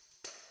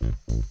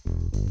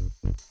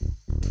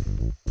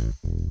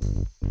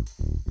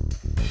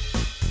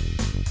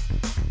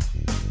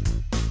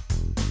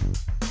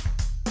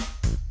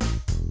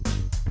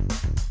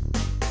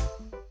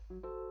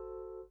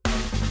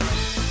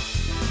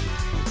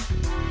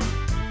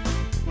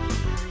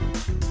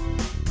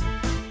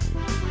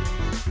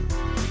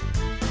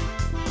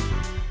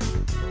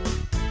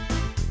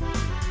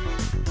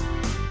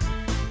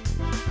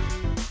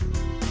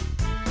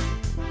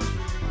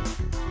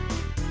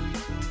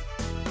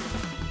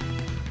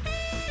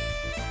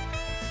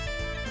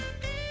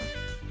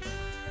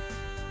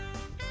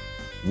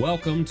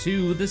Welcome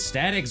to the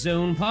Static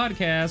Zone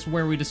podcast,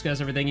 where we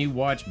discuss everything you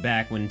watched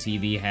back when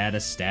TV had a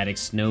static,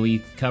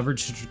 snowy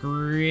coverage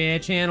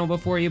channel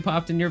before you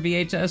popped in your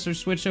VHS or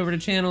switched over to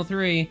Channel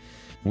 3.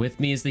 With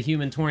me is the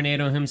human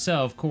tornado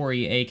himself,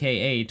 Corey,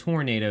 aka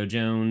Tornado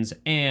Jones,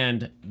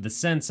 and the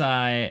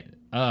sensei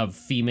of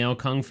Female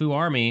Kung Fu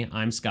Army,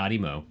 I'm Scotty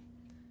Moe.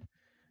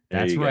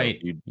 That's right,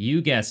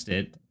 you guessed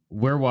it.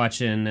 We're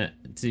watching,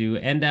 to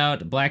end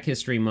out Black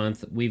History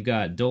Month, we've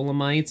got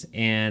Dolomite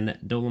and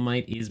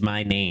Dolomite Is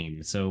My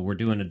Name. So we're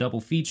doing a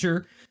double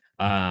feature,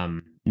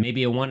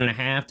 maybe a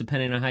 1.5,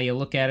 depending on how you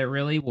look at it,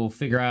 really. We'll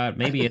figure out,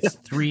 maybe it's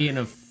 3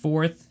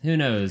 1/4. Who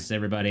knows,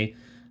 everybody?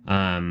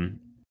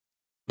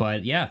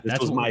 But yeah, that's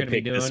what we're going to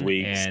be doing. This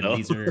week, and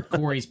these are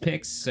Corey's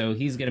picks, so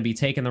he's going to be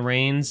taking the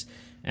reins,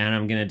 and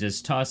I'm going to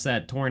just toss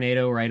that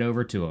tornado right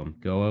over to him.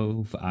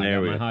 Go, I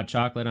got my hot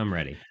chocolate, I'm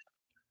ready.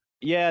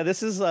 Yeah,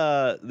 this is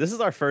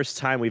our first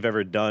time we've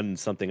ever done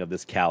something of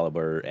this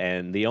caliber,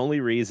 and the only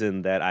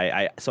reason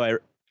that so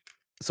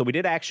we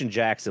did Action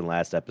Jackson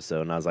last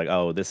episode, and I was like,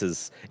 oh,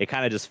 it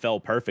kind of just fell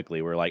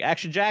perfectly. We're like,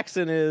 Action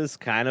Jackson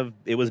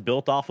it was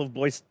built off of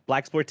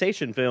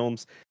blaxploitation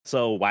films,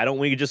 so why don't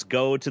we just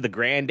go to the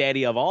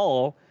granddaddy of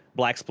all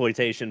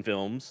blaxploitation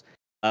films,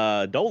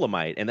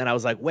 Dolomite? And then I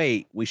was like,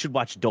 wait, we should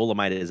watch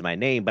Dolomite Is My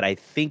Name, but I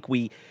think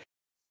we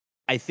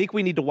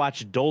need to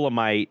watch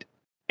Dolomite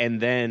and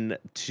then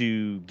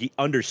to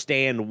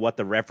understand what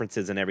the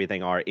references and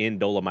everything are in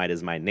Dolomite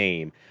Is My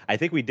Name. I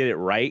think we did it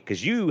right,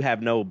 because you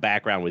have no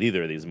background with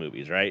either of these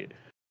movies, right?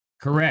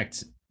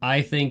 Correct.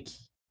 I think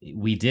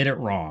we did it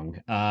wrong.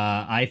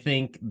 I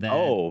think that...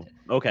 Oh,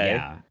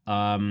 okay.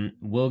 Yeah.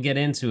 We'll get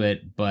into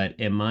it, but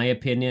in my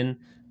opinion,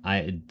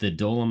 the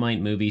Dolomite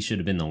movie should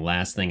have been the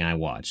last thing I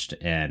watched,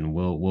 and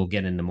we'll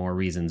get into more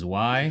reasons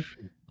why.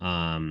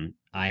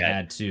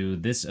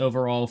 This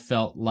overall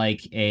felt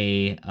like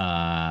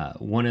I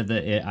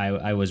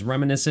was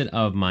reminiscent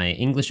of my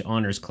English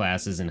honors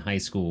classes in high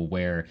school,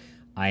 where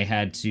I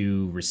had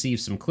to receive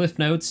some cliff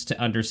notes to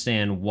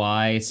understand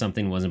why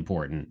something was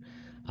important.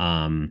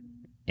 We'll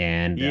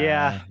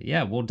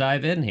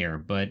dive in here,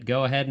 but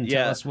go ahead and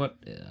tell us what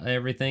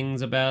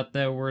everything's about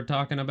that we're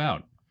talking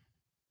about.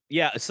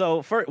 Yeah,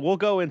 so we'll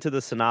go into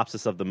the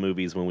synopsis of the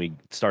movies when we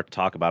start to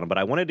talk about them, but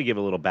I wanted to give a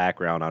little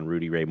background on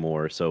Rudy Ray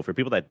Moore. So for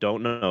people that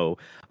don't know,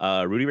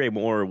 Rudy Ray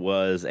Moore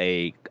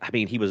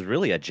he was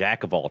really a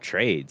jack of all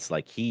trades.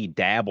 Like, he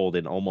dabbled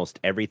in almost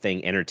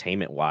everything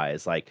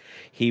entertainment-wise. Like,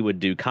 he would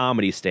do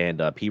comedy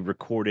stand-up. He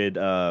recorded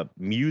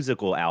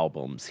musical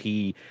albums.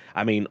 He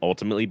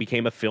ultimately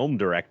became a film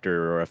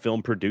director or a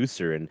film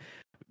producer, and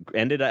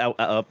ended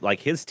up like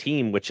his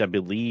team, which I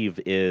believe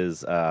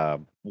is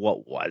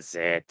what was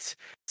it?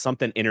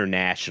 Something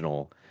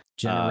international.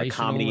 Generational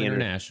Comedy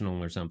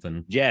International or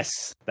something.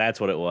 Yes,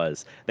 that's what it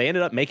was. They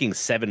ended up making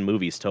 7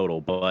 movies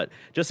total. But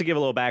just to give a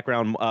little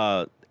background,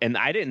 and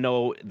I didn't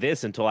know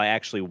this until I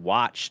actually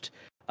watched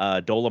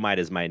Dolomite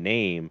Is My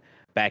Name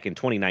back in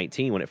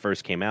 2019 when it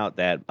first came out,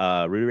 that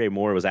Rudy Ray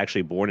Moore was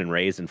actually born and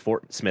raised in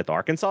Fort Smith,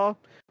 Arkansas,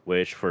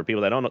 which, for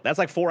people that don't know, that's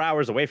like 4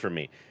 hours away from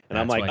me. And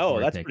I'm like, oh,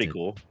 that's pretty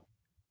cool.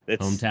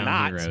 It's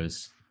hometown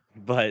heroes.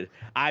 But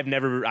I've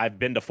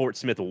been to Fort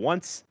Smith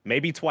once,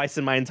 maybe twice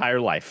in my entire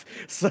life.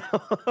 So,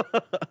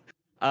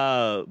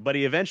 but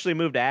he eventually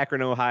moved to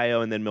Akron,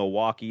 Ohio, and then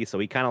Milwaukee. So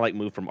he kind of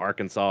moved from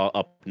Arkansas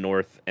up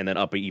north and then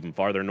up even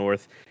farther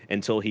north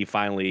until he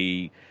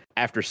finally,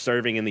 after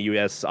serving in the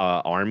U.S.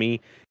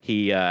 Army,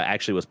 he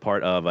actually was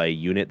part of a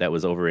unit that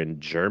was over in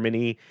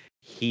Germany.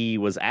 He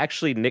was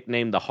actually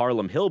nicknamed the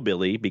Harlem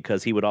Hillbilly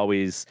because he would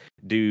always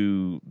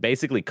do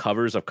basically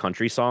covers of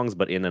country songs,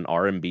 but in an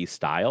R&B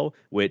style,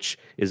 which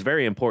is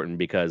very important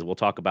because we'll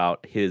talk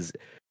about his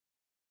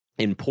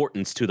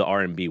importance to the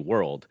R&B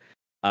world.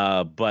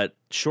 But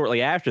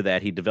shortly after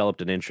that, he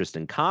developed an interest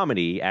in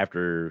comedy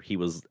after he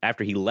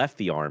left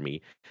the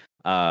Army.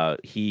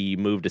 He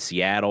moved to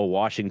Seattle,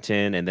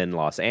 Washington, and then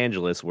Los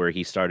Angeles, where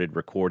he started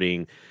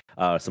recording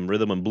some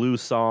rhythm and blues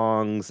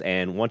songs.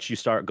 And once you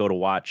go to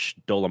watch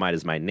Dolomite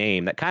Is My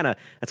Name, that's kind of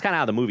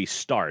how the movie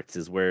starts,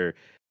 is where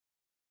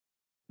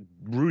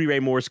Rudy Ray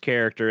Moore's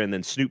character and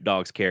then Snoop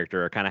Dogg's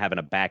character are kind of having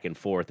a back and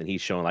forth, and he's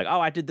showing like, oh,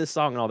 I did this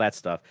song and all that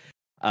stuff.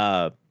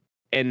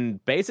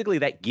 And basically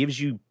that gives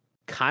you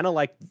kind of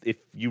like, if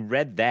you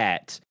read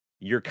that,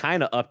 you're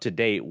kind of up to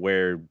date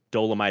where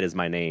Dolomite Is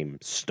My Name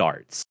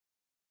starts.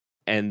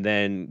 And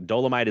then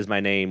Dolomite is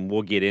my name.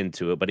 We'll get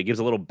into it, but it gives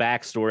a little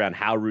backstory on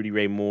how Rudy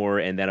Ray Moore,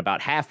 and then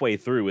about halfway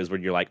through is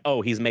when you're like,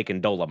 oh, he's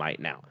making Dolomite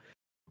now,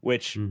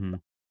 which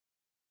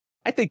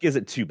I think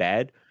isn't too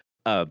bad.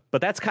 But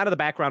that's kind of the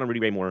background on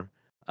Rudy Ray Moore.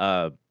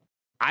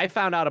 I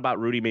found out about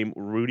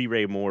Rudy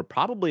Ray Moore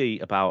probably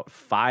about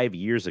 5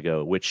 years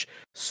ago, which,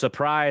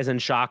 surprise and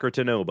shocker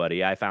to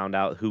nobody, I found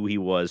out who he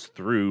was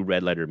through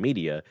Red Letter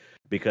Media,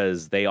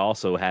 because they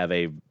also have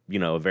a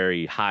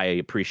very high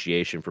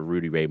appreciation for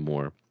Rudy Ray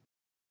Moore.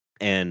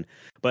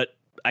 But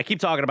I keep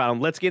talking about him.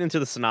 Let's get into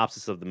the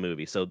synopsis of the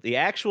movie. So the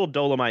actual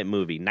Dolomite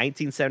movie,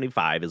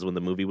 1975 is when the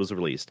movie was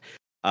released.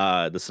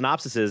 The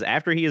synopsis is,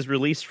 after he is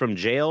released from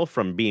jail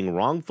from being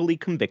wrongfully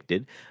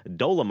convicted,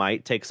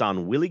 Dolomite takes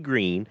on Willie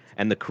Green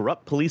and the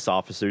corrupt police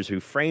officers who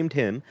framed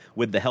him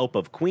with the help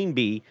of Queen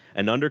Bee,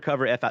 an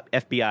undercover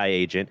FBI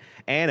agent,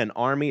 and an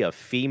army of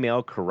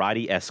female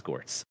karate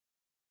escorts.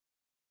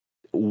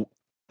 So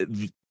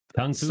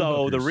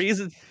the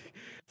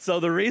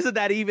reason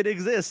that even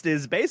exists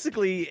is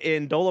basically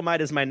in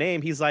Dolomite is my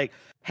name. He's like,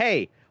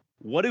 hey,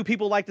 what do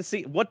people like to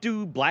see? What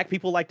do black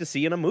people like to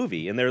see in a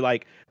movie? And they're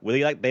like,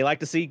 we like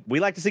to see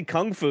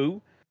kung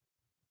fu,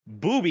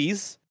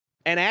 boobies,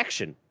 and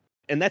action.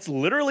 And that's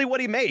literally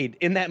what he made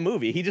in that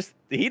movie. He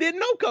didn't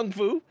know kung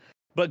fu,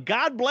 but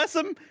God bless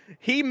him,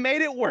 he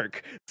made it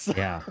work. So.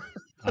 Yeah.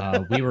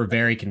 We were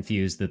very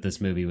confused that this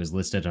movie was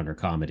listed under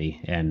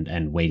comedy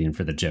and waiting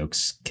for the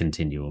jokes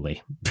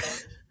continually.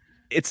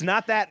 It's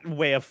not that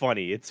way of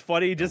funny. It's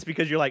funny just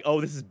because you're like, oh,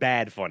 this is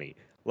bad funny.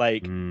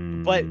 Like,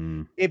 but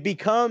it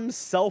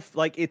becomes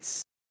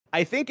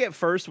I think at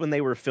first when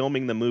they were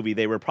filming the movie,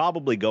 they were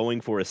probably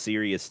going for a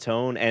serious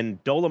tone,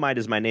 and Dolomite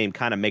is my name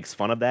kind of makes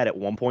fun of that at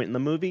one point in the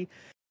movie.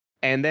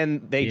 And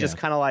then they just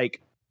kind of like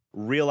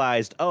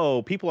realized,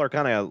 oh, people are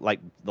kind of like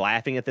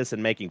laughing at this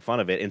and making fun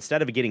of it.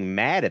 Instead of getting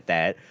mad at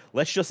that,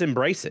 let's just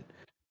embrace it.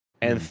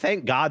 And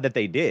thank God that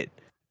they did,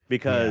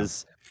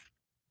 because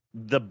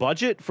the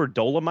budget for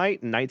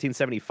Dolomite in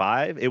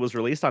 1975, it was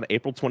released on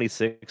April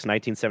 26,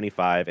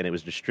 1975, and it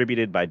was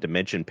distributed by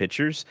Dimension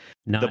Pictures.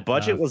 The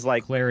budget was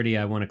like... Clarity,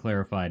 I want to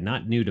clarify,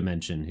 not New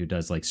Dimension, who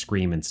does like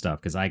Scream and stuff,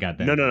 because I got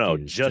that. No,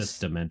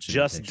 just Dimension.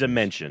 Just Pictures.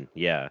 Dimension,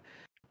 yeah.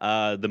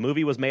 The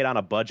movie was made on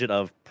a budget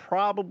of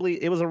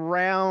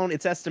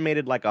it's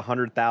estimated like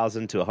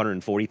 100,000 to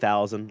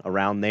 140,000,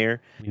 around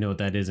there. You know what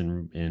that is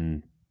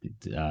in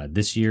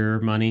this year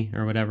money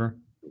or whatever?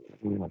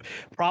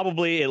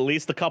 Probably at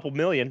least a couple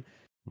million.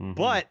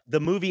 But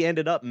the movie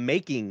ended up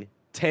making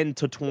 10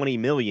 to 12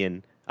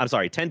 million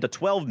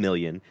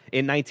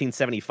in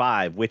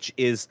 1975, which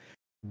is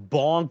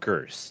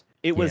bonkers.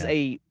 It was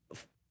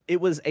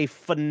a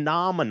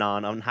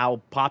phenomenon on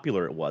how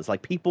popular it was.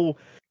 Like, people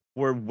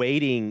were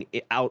waiting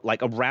out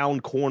like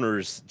around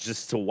corners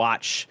just to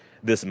watch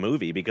this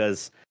movie,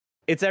 because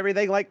it's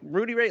everything, like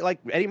Rudy Ray, like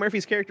Eddie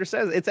Murphy's character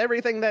says, it's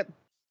everything that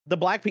the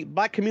black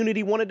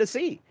community wanted to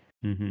see.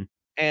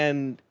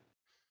 And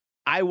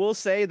I will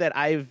say that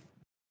I'd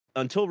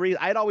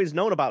always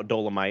known about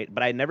Dolomite,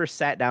 but I never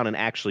sat down and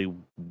actually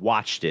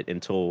watched it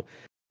until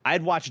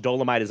I'd watched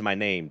Dolomite is my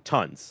name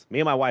tons. Me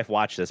and my wife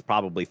watch this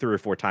probably 3 or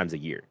 4 times a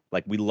year.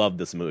 Like, we love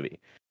this movie.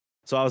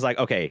 So I was like,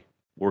 okay,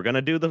 we're going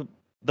to do the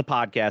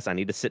podcast. I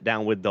need to sit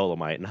down with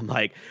Dolomite. And I'm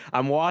like,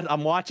 I'm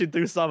watching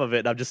through some of it,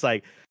 and I'm just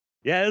like,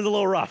 yeah, it's a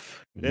little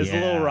rough. It's a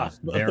little rough.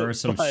 There are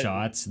some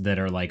shots that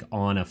are like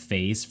on a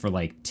face for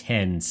like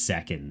 10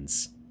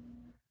 seconds.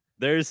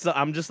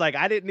 I'm just like,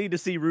 I didn't need to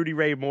see Rudy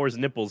Ray Moore's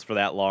nipples for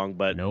that long,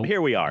 but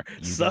here we are.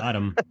 You got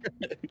him.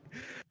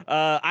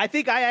 I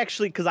think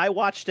because I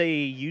watched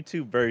a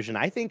YouTube version.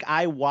 I think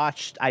I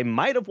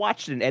might have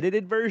watched an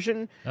edited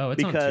version. Oh,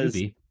 it's on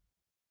Tubi.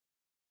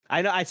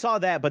 I know, I saw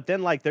that, but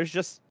then like there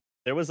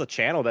was a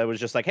channel that was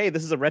just like, hey,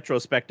 this is a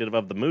retrospective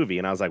of the movie.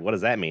 And I was like, what does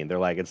that mean? They're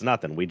like, it's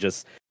nothing. We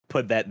just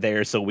put that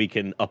there so we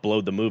can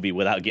upload the movie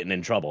without getting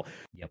in trouble.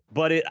 Yep.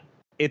 But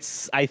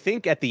I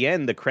think at the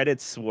end, the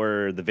credits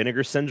were the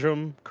Vinegar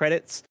Syndrome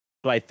credits.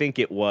 So I think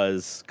it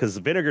was because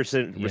Vinegar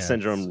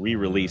Syndrome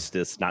re-released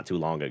this not too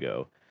long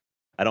ago.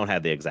 I don't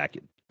have the exact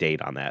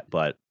date on that,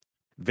 but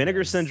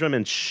Vinegar Syndrome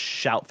and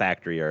Shout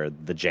Factory are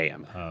the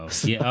jam. Oh,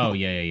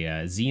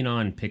 yeah.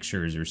 Xenon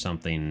Pictures or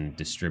something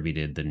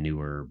distributed the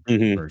newer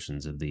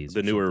versions of these.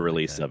 The newer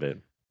release of it.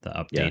 The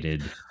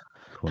updated,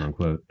 quote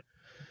unquote.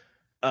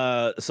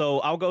 So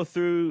I'll go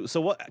through. So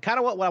what I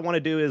want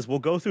to do is we'll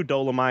go through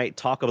Dolomite,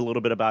 talk a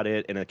little bit about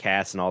it in a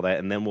cast and all that,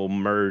 and then we'll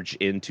merge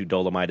into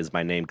Dolomite is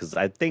my name, because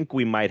I think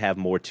we might have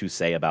more to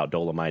say about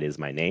Dolomite is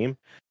my name.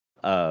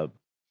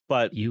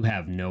 But you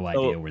have no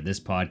idea where this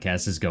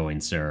podcast is going,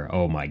 sir.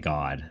 Oh my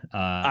God.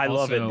 I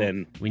love it.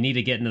 Then we need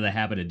to get into the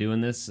habit of doing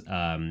this.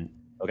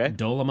 Okay.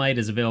 Dolomite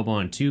is available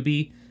on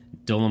Tubi.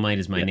 Dolomite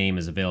is my name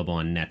is available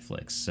on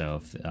Netflix.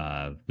 So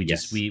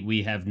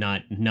we have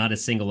not a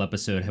single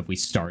episode have we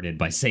started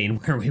by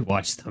saying where we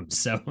watch them.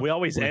 So we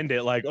always end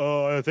it like,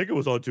 oh, I think it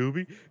was on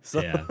Tubi.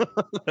 So yeah.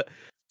 Or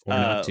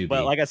not Tubi.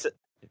 But like I said,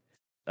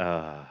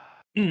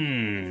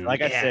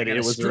 it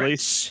was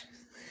released.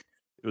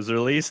 It was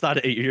released on.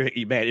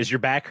 Man, is your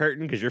back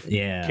hurting because you're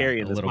Yeah,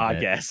 carrying a this little bit.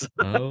 podcast?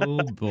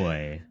 Oh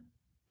boy.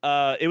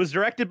 It was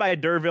directed by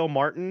Derville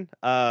Martin,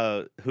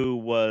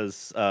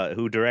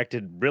 who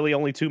directed really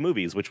only two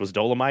movies, which was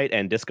Dolomite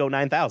and Disco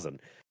 9000.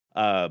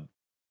 Uh,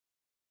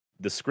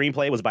 the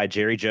screenplay was by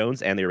Jerry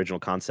Jones, and the original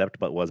concept,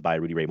 but was by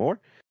Rudy Ray Moore.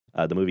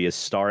 The movie is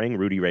starring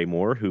Rudy Ray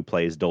Moore, who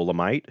plays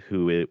Dolomite,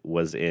 who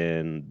was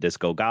in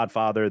Disco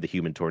Godfather, The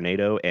Human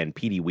Tornado, and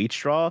Petey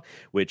Wheatstraw,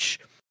 which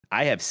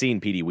I have seen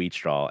Petey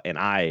Wheatstraw, and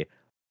I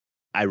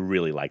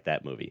really like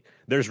that movie.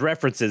 There's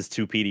references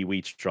to Petey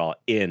Wheatstraw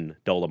in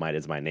Dolomite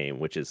Is My Name,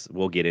 which is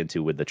we'll get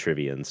into with the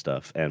trivia and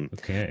stuff. And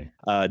Okay.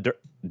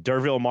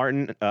 Derville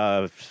Martin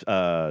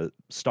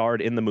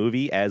starred in the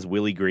movie as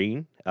Willie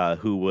Green,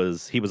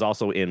 he was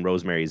also in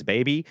Rosemary's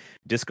Baby,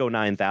 Disco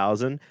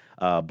 9000,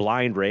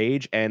 Blind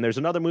Rage, and there's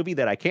another movie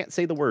that I can't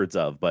say the words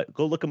of, but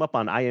go look him up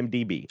on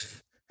IMDb.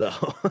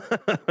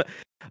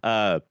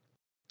 So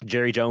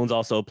Jerry Jones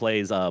also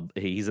plays,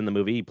 he's in the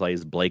movie. He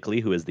plays Blakely,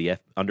 who is the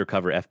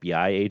undercover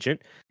FBI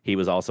agent. He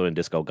was also in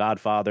Disco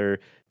Godfather,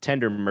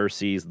 Tender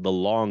Mercies, The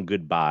Long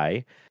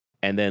Goodbye,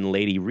 and then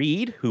Lady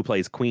Reed, who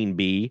plays Queen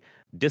Bee,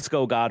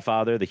 Disco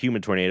Godfather, The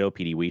Human Tornado,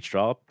 Petey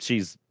Wheatstraw.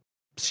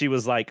 She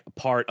was like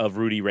part of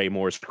Rudy Ray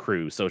Moore's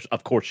crew, so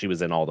of course she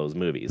was in all those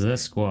movies. The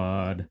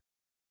Squad.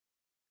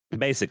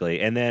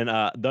 Basically. And then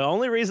the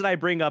only reason I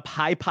bring up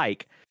High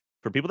Pike,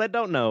 for people that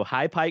don't know,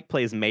 High Pike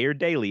plays Mayor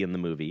Daley in the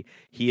movie.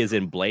 He is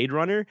in Blade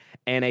Runner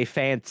and a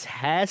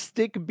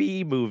fantastic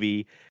B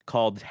movie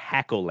called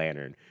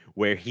Hack-O-Lantern,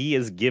 where he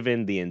is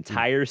given the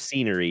entire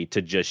scenery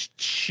to just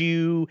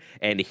chew,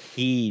 and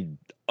he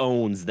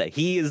owns that.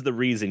 He is the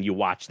reason you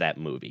watch that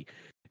movie.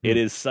 It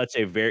is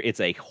it's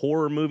a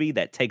horror movie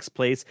that takes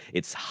place.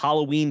 It's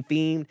Halloween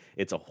themed.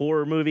 It's a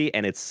horror movie,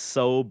 and it's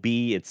so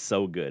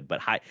good. But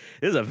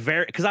this is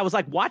because I was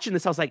like watching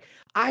this, I was like,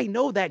 I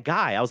know that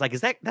guy. I was like,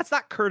 that's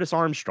not Curtis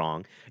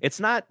Armstrong. It's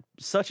not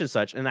such and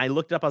such. And I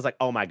looked up, I was like,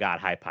 oh my God,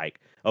 High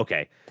Pike.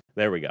 Okay,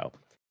 there we go.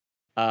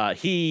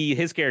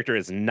 His character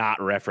is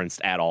not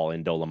referenced at all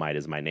in Dolomite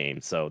Is My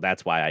Name. So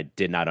that's why I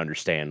did not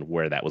understand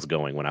where that was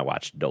going when I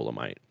watched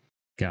Dolomite.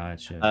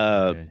 Gotcha.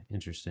 Okay.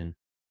 Interesting.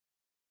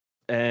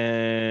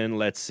 And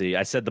let's see.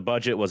 I said the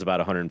budget was about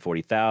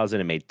 140,000.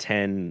 It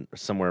made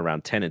somewhere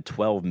around 10 and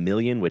 12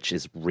 million, which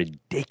is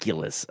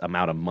ridiculous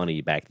amount of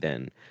money back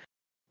then.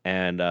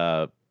 And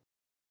yeah,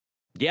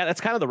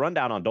 that's kind of the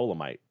rundown on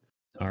Dolomite.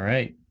 All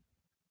right.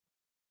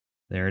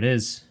 There it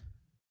is.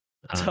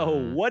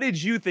 So, what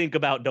did you think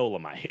about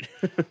Dolomite?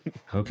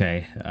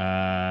 Okay.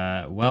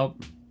 Well,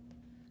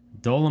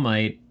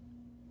 Dolomite,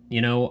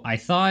 I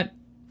thought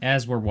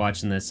as we're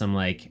watching this, I'm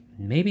like,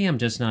 maybe I'm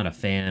just not a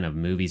fan of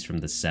movies from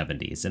the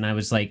 70s. And I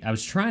was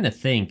trying to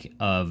think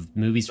of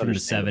movies from the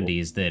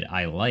 70s that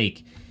I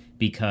like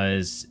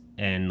because,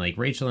 and like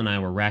Rachel and I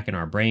were racking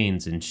our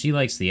brains, and she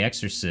likes The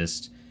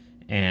Exorcist.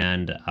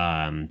 And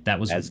that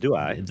was as do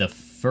I. The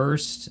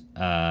first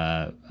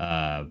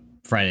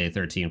Friday the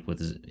 13th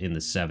was in the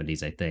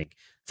 70s, I think.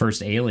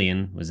 First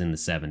Alien was in the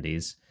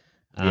 70s.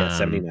 Yeah,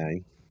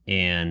 79.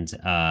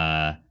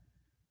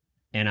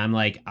 And I'm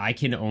like, I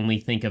can only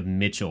think of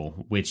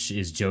Mitchell, which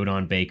is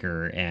Jodan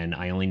Baker, and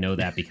I only know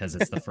that because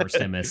it's the first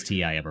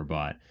MST I ever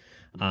bought.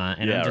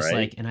 And I'm just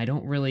like, and I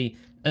don't really,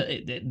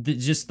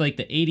 just like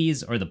the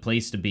 80s are the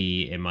place to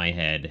be in my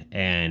head,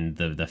 and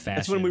the fashion.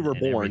 That's when we were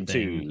born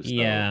too. So.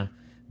 Yeah,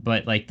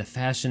 but like the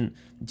fashion,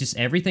 just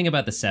everything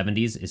about the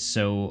 70s is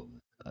so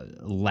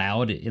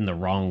loud in the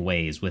wrong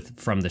ways,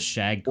 from the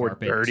shag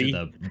carpet to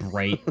the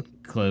bright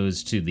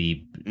clothes to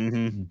the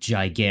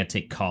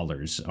gigantic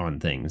collars on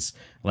things.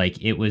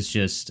 Like it was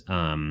just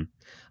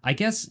I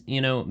guess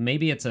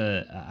maybe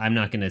I'm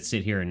not gonna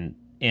sit here and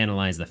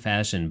analyze the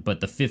fashion,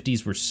 but the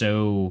 50s were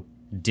so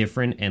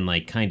different and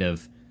like kind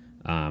of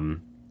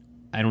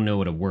I don't know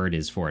what a word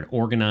is for it,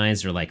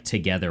 organized or like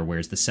together,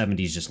 whereas the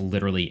 70s just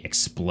literally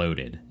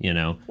exploded,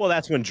 well,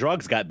 that's when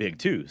drugs got big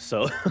too,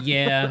 so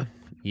yeah.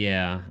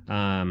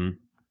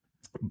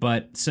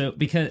 But so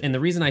and the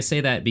reason I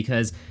say that,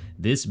 because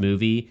this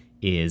movie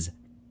is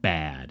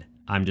bad.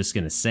 I'm just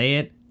going to say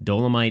it.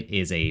 Dolomite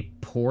is a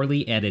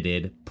poorly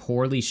edited,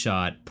 poorly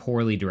shot,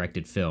 poorly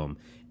directed film.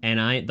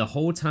 And the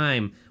whole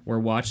time we're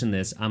watching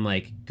this, I'm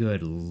like,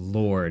 good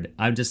Lord.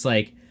 I'm just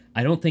like,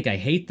 I don't think I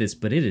hate this,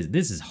 but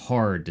this is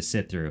hard to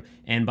sit through.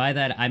 And by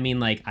that, I mean,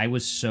 like, I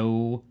was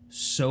so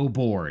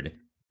bored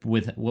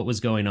with what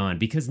was going on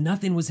because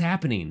nothing was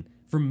happening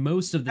for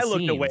most of the scenes. I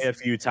looked away a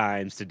few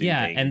times to do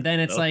things. And then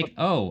it's like,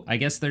 oh, I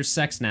guess there's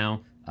sex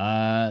now.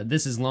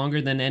 This is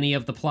longer than any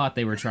of the plot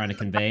they were trying to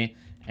convey.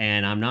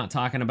 And I'm not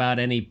talking about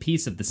any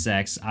piece of the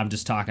sex. I'm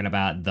just talking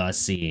about the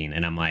scene.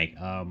 And I'm like,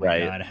 oh my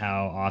God,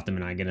 how often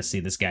am I going to see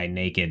this guy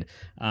naked?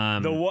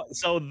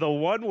 The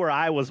one where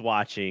I was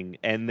watching,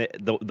 and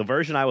the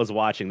version I was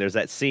watching, there's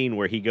that scene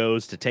where he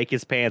goes to take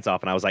his pants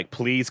off, and I was like,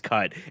 please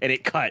cut. And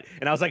it cut.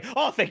 And I was like,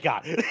 oh, thank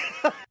God.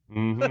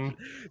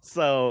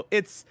 So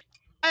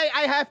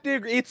I have to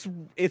agree.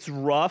 It's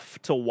rough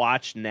to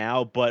watch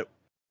now, but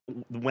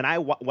when I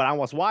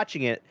was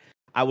watching it,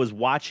 I was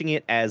watching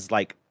it as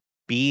like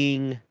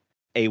being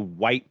a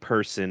white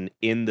person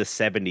in the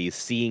 70s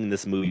seeing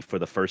this movie for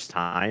the first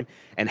time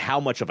and how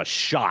much of a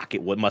shock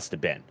must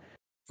have been.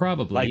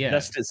 Probably, like yeah.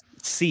 just to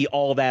see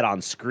all that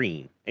on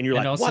screen, and you're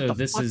And like, also, what the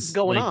this fuck is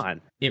going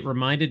on? It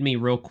reminded me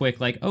real quick,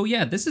 like, oh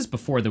yeah, this is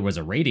before there was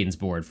a ratings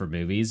board for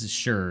movies.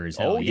 Sure as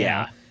hell,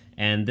 yeah.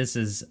 And this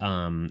is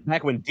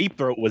back when Deep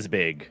Throat was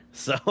big.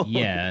 So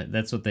yeah,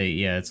 that's what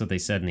they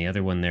said in the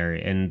other one there.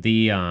 And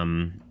the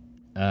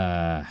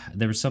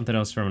there was something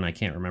else from it, I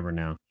can't remember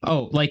now.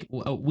 Oh, like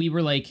we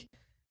were like,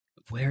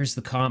 where's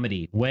the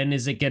comedy? When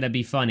is it gonna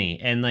be funny?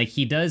 And like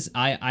he does,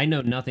 I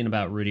know nothing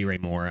about Rudy Ray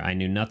Moore. I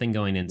knew nothing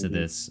going into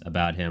this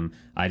about him.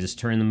 I just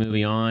turned the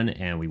movie on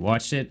and we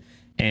watched it.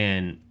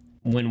 And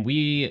when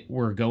we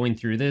were going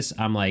through this,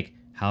 I'm like,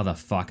 how the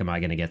fuck am I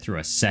gonna get through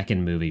a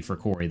second movie for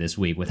Corey this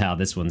week with how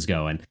this one's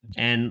going?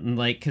 And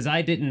like, because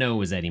I didn't know it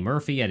was Eddie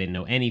Murphy, I didn't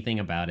know anything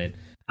about it.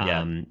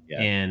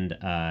 And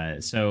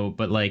so,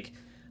 but like.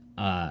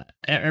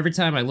 Every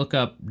time I look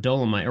up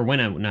Dolomite, or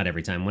not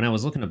every time, when I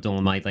was looking up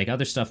Dolomite, like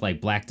other stuff like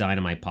Black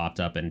Dynamite popped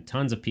up, and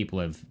tons of people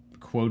have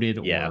quoted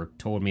or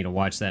told me to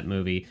watch that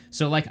movie.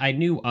 So like I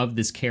knew of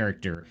this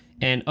character,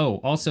 and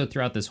also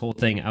throughout this whole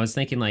thing, I was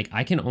thinking like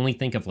I can only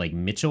think of like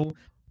Mitchell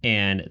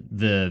and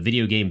the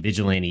video game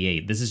Vigilante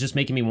 8. This is just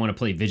making me want to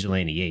play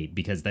Vigilante 8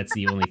 because that's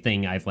the only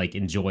thing I've like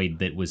enjoyed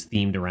that was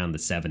themed around the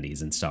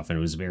 70s and stuff, and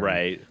it was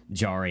very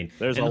jarring.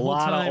 There's a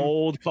lot of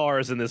old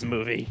cars in this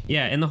movie.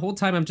 Yeah, and the whole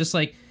time I'm just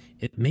like,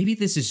 maybe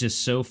this is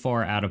just so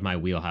far out of my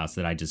wheelhouse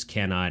that I just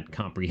cannot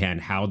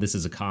comprehend how this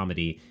is a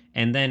comedy.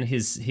 And then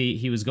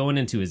he was going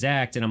into his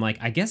act, and I'm like,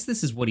 I guess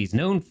this is what he's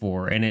known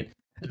for. And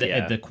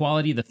the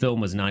quality of the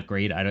film was not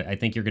great. I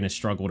think you're going to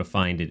struggle to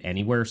find it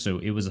anywhere. So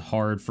it was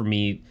hard for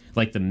me.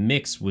 Like the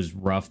mix was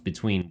rough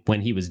between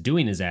when he was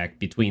doing his act,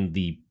 between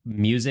the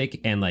music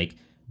and like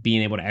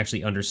being able to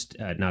actually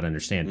not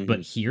understand,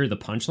 but hear the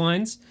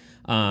punchlines,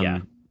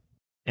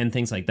 and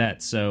things like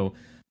that. So,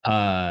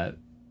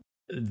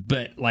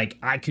 but like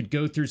I could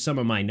go through some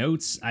of my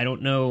notes. I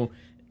don't know.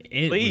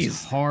 It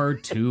was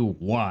hard to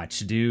watch,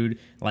 dude.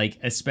 Like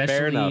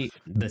especially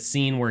the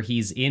scene where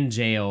he's in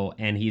jail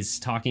and he's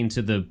talking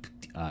to the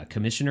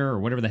commissioner or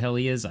whatever the hell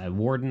he is,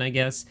 warden, I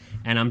guess.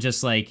 And I'm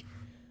just like,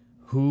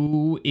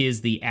 who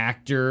is the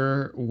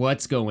actor?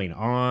 What's going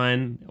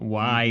on?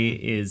 Why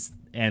is...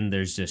 And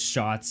there's just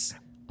shots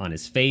on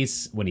his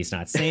face when he's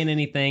not saying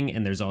anything,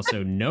 and there's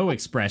also no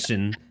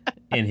expression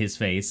in his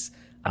face.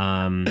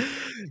 One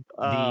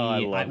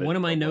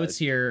of my notes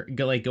here,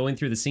 going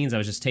through the scenes, I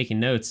was just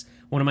taking notes.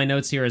 One of my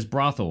notes here is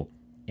brothel.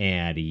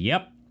 And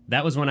yep,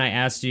 that was when I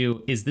asked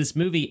you, is this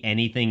movie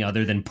anything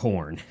other than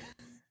porn?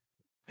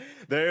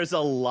 There's a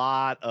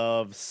lot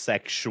of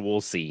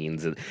sexual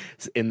scenes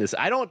in this.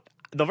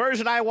 The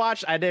version I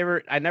watched, I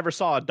never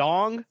saw a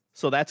dong,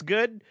 so that's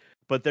good.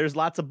 But there's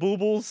lots of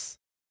boobles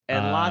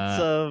and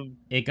lots of...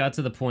 It got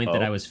to the point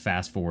that I was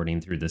fast forwarding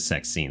through the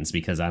sex scenes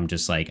because I'm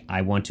just like,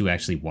 I want to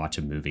actually watch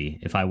a movie.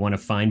 If I want to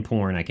find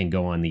porn, I can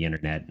go on the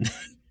internet.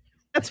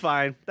 That's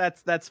fine.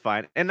 That's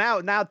fine. And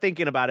now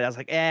thinking about it, I was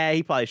like,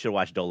 he probably should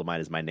watch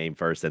Dolomite Is My Name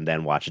first and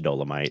then watch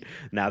Dolomite.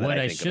 Now that what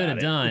I should have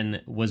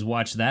done was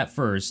watch that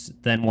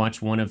first, then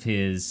watch one of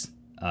his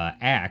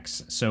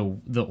acts.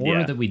 So the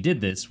order that we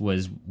did this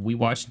was we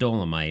watched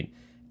Dolomite,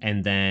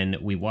 and then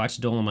we watched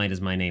Dolomite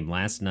Is My Name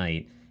last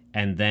night.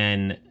 And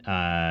then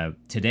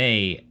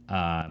today,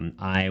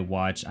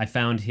 I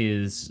found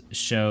his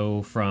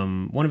show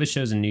from one of his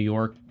shows in New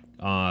York.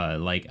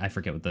 Like I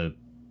forget what the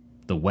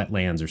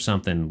Wetlands or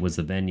something was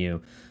the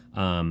venue.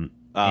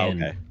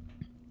 Okay.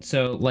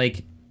 So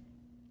like,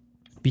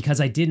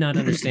 because I did not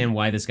understand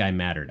why this guy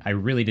mattered, I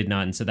really did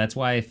not, and so that's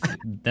why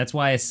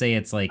I say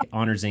it's like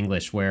honors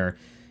English, where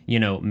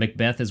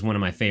Macbeth is one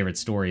of my favorite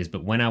stories,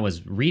 but when I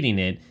was reading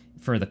it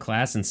for the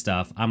class and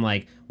stuff, I'm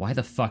like, why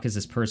the fuck is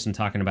this person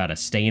talking about a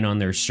stain on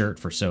their shirt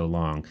for so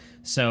long?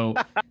 So,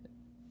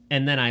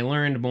 and then I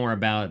learned more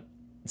about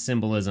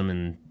symbolism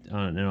and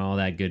all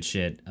that good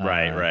shit.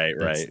 Right.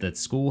 That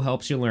school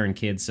helps you learn,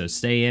 kids, so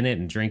stay in it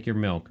and drink your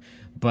milk.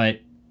 But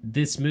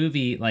this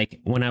movie,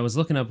 like, when I was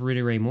looking up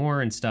Rudy Ray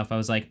Moore and stuff, I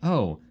was like,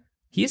 oh,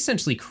 he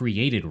essentially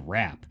created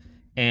rap.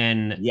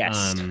 And,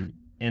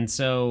 and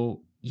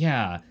so,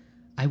 yeah,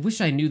 I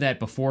wish I knew that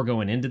before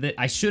going into this.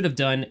 I should have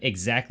done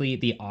exactly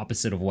the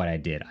opposite of what I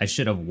did. I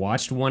should have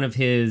watched one of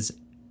his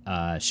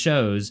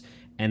shows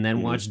and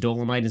then watched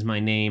Dolomite Is My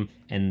Name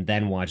and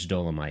then watched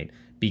Dolomite,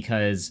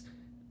 because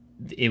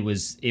it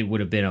would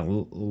have been a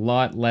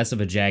lot less of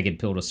a jagged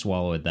pill to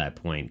swallow at that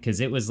point, because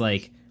it was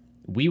like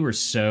we were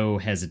so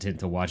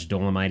hesitant to watch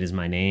Dolomite Is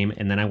My Name,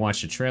 and then I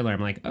watched a trailer.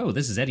 I'm like, oh,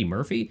 this is Eddie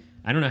Murphy?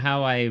 I don't know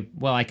how I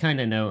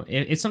kind of know.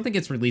 If something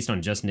gets released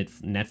on just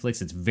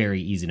Netflix, it's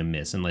very easy to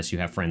miss unless you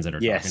have friends that are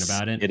talking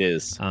about it. It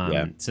is.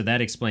 So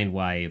that explained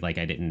why like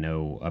I didn't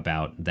know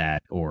about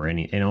that or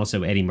any. And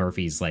also Eddie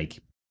Murphy's like,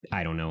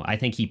 I don't know. I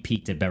think he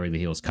peaked at Beverly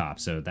Hills Cop,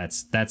 so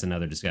that's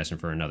another discussion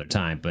for another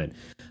time. But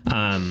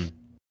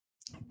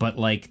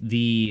like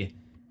the,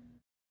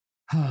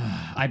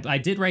 I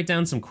did write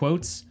down some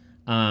quotes.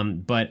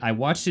 But I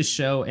watched his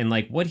show, and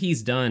like what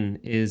he's done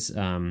is,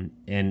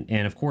 and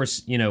of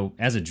course, you know,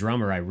 as a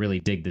drummer, I really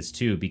dig this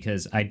too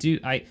because I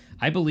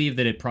believe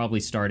that it probably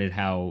started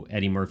how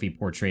Eddie Murphy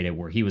portrayed it,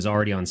 where he was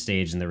already on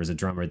stage and there was a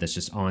drummer that's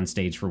just on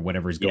stage for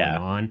whatever's going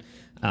on,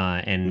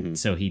 and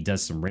so he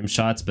does some rim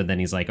shots, but then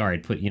he's like, all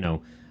right, put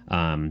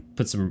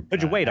some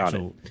Put your weight on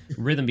it,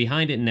 rhythm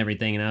behind it and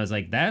everything, and I was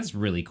like, that's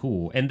really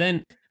cool. And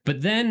then,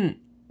 but then,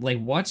 like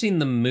watching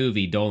the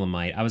movie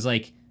Dolomite, I was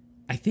like,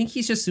 I think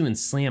he's just doing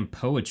slam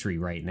poetry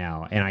right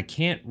now, and I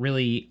can't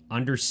really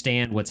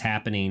understand what's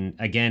happening.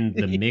 Again,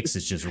 the mix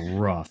is just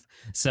rough.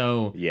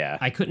 So Yeah.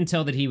 I couldn't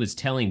tell that he was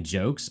telling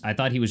jokes. I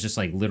thought he was just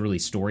like literally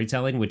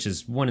storytelling, which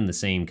is one and the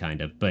same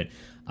kind of. But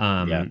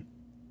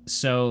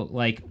so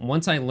like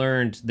once I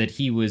learned that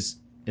he was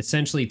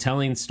essentially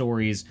telling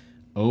stories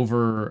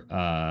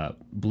over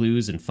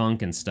blues and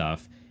funk and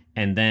stuff,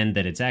 and then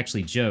that it's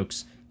actually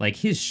jokes, like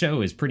his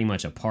show is pretty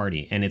much a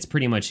party, and it's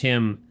pretty much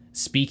him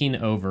speaking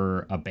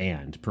over a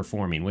band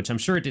performing, which I'm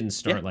sure it didn't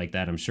start like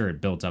that. I'm sure it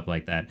built up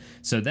like that.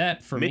 So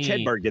that for Mitch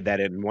me, Hedberg did that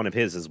in one of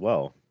his as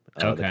well.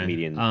 The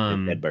comedian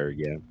Hedberg,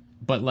 yeah.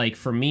 But like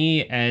for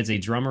me as a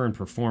drummer and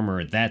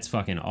performer, that's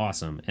fucking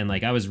awesome. And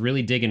like I was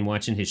really digging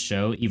watching his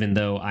show, even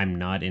though I'm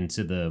not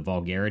into the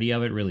vulgarity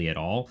of it really at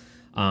all.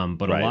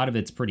 But a lot of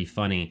it's pretty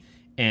funny.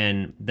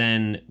 And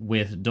then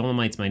with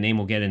Dolomite's My Name,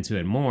 we'll get into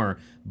it more,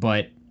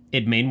 but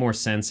it made more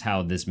sense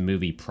how this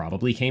movie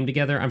probably came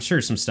together. I'm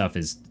sure some stuff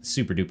is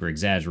super duper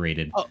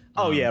exaggerated.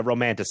 Yeah,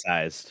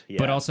 romanticized. Yeah.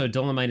 But also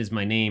Dolomite Is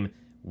My Name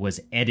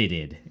was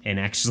edited and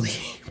actually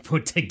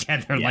put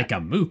together like a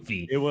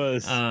movie. It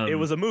was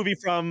a movie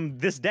from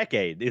this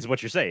decade, is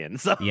what you're saying.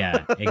 So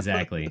yeah,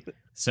 exactly.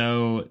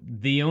 So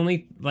the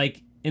only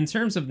like in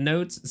terms of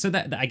notes, so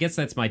that I guess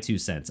that's my 2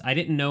 cents. I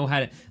didn't know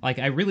how to like.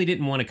 I really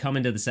didn't want to come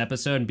into this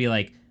episode and be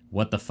like,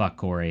 what the fuck,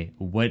 Corey?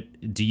 What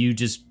do you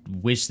just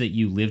wish that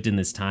you lived in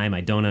this time? I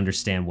don't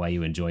understand why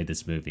you enjoyed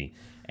this movie.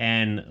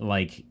 And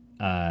like,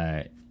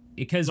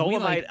 because we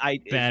like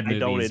bad movies,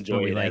 don't enjoy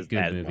but we it like as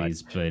good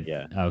movies. much. But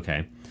yeah,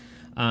 okay.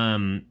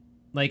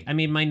 Like, I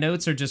mean, my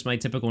notes are just my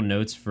typical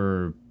notes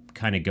for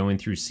kind of going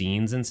through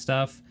scenes and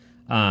stuff.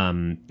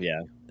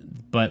 Yeah.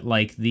 But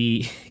like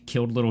the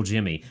killed little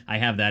Jimmy, I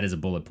have that as a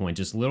bullet point.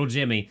 Just little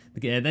Jimmy.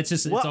 That's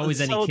just it's always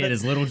any kid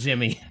is little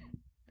Jimmy.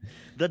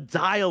 The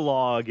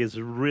dialogue is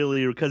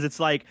really because it's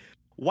like,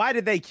 why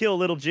did they kill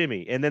little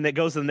Jimmy? And then it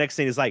goes to the next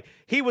scene. It's like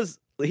he was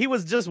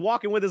just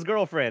walking with his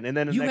girlfriend, and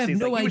then the next scene,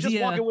 like, he was just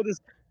walking with his.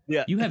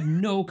 Yeah. You have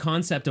no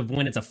concept of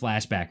when it's a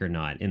flashback or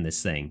not in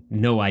this thing.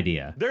 No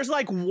idea. There's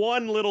like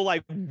one little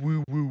like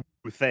woo woo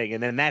thing,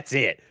 and then that's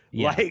it.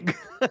 Yeah. Like,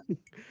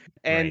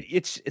 and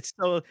it's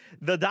so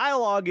the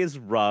dialogue is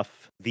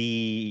rough.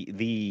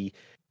 The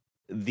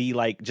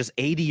like just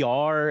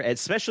ADR,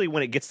 especially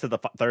when it gets to the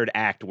third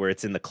act where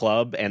it's in the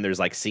club and there's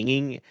like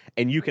singing,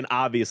 and you can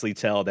obviously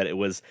tell that it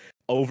was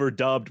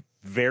overdubbed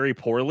very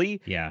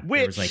poorly. Yeah,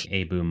 there was like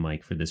a boom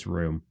mic for this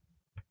room.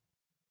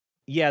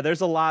 Yeah,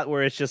 there's a lot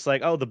where it's just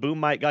like, oh, the boom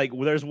mic. Like,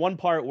 there's one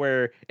part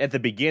where at the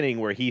beginning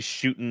where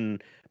he's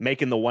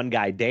making the one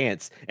guy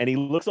dance, and he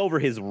looks over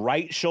his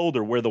right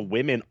shoulder where the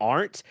women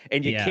aren't,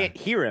 and you can't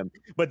hear him.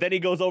 But then he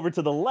goes over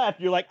to the left.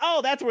 You're like,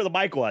 oh, that's where the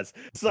mic was.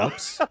 So,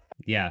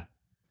 yeah.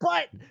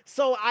 But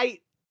so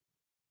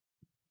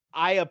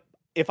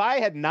if I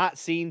had not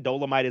seen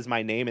Dolomite Is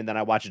My Name and then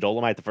I watched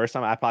Dolomite the first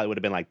time, I probably would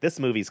have been like, this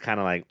movie's kind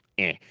of like,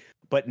 eh.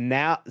 But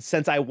now,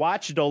 since I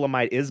watched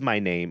Dolomite Is My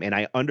Name and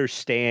I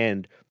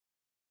understand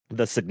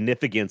the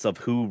significance of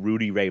who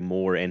Rudy Ray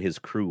Moore and his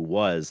crew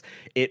was,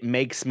 it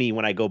makes me,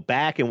 when I go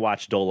back and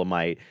watch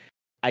Dolomite,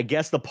 I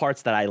guess the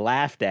parts that I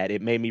laughed at,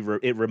 it made me,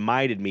 it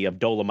reminded me of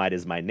Dolomite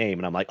Is My Name.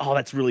 And I'm like, oh,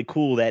 that's really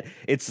cool that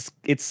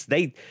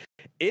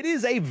it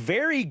is a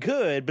very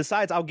good,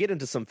 besides I'll get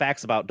into some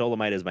facts about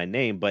Dolomite Is My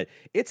Name, but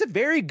it's a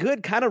very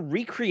good kind of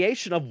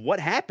recreation of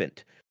what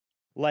happened.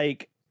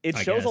 Like, it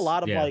shows a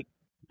lot of like,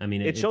 I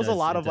mean, it shows a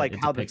lot of like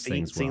how the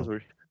scenes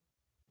were.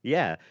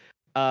 Yeah.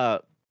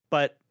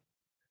 But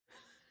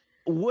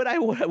would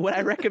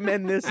I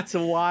recommend this to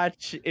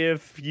watch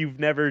if you've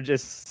never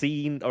just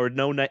seen or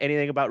known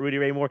anything about Rudy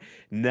Ray Moore?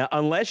 No,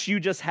 unless you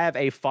just have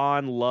a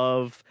fond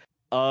love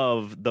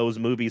of those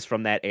movies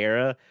from that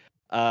era.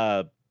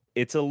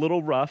 It's a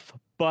little rough,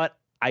 but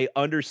I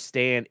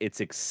understand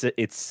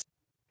its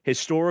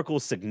historical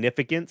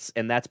significance,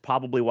 and that's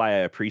probably why I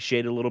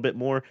appreciate it a little bit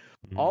more.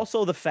 Mm-hmm.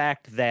 Also, the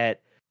fact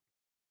that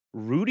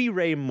Rudy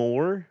Ray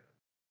Moore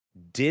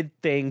did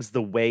things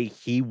the way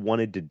he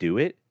wanted to do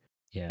it,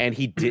 and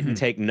he didn't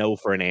take no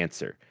for an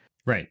answer.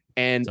 Right,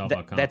 and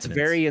that's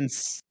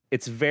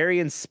it's very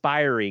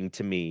inspiring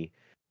to me.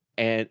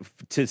 And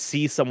to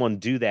see someone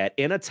do that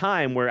in a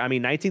time where, I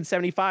mean,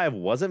 1975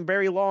 wasn't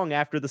very long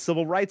after the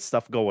civil rights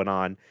stuff going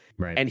on.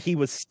 Right. And he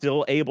was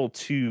still able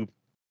to,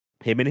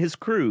 him and his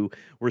crew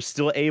were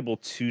still able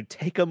to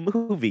take a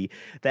movie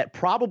that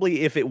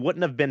probably, if it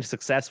wouldn't have been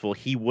successful,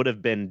 he would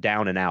have been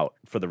down and out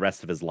for the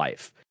rest of his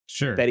life.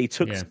 Sure. That he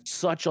took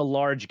such a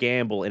large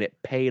gamble and it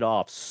paid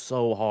off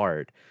so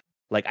hard.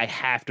 Like, I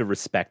have to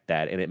respect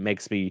that. And it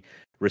makes me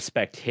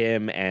respect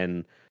him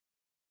and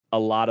a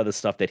lot of the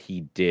stuff that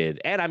he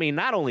did. And I mean,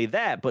 not only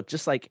that, but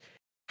just like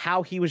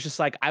how he was just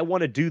like, I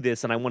want to do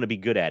this and I want to be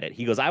good at it.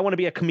 He goes, I want to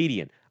be a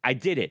comedian. I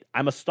did it.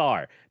 I'm a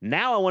star.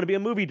 Now I want to be a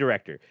movie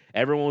director.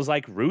 Everyone was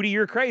like, Rudy,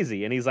 you're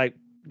crazy. And he's like,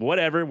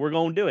 whatever, we're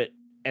going to do it.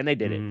 And they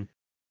did it.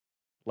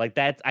 Like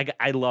that.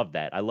 I love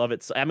that. I love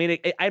it. I mean,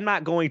 I'm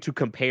not going to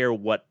compare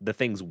what the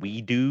things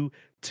we do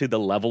to the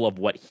level of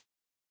what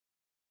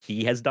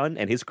he has done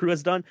and his crew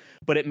has done,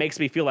 but it makes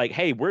me feel like,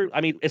 hey,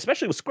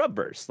 especially with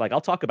Scrubverse, like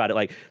I'll talk about it.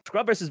 Like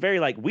Scrubverse is very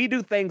like, we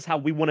do things how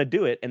we want to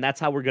do it, and that's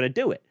how we're going to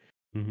do it.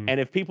 And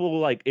if people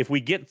like, if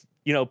we get,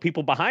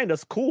 people behind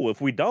us, cool. If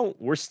we don't,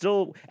 we're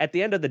still, at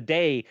the end of the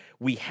day,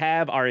 we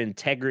have our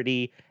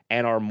integrity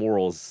and our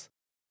morals.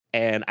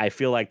 And I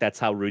feel like that's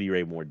how Rudy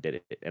Ray Moore did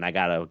it. And I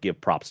got to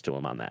give props to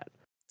him on that.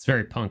 It's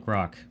very punk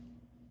rock.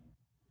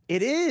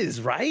 It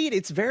is, right?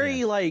 It's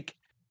very like,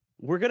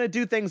 we're going to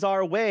do things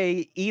our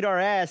way, eat our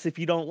ass if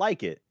you don't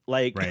like it.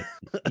 Like, right.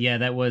 Yeah,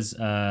 that was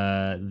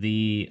I'll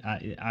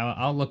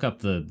look up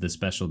the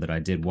special that I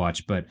did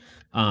watch, but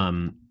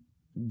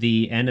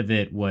the end of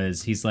it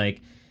was, he's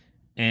like,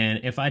 and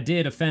if I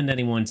did offend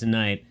anyone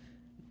tonight,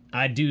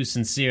 I do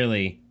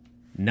sincerely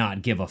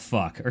not give a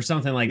fuck, or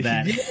something like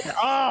that.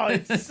 Oh,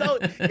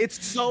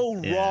 it's so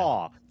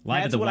raw.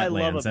 Live at the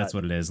Wetlands. That's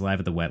what it is. Live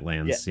at the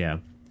Wetlands. Yeah.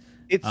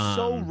 It's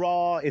so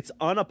raw. It's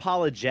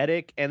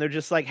unapologetic. And they're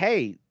just like,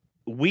 hey,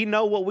 we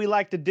know what we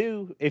like to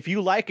do. If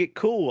you like it,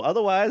 cool.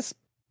 Otherwise,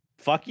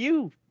 fuck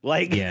you.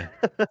 Like, yeah.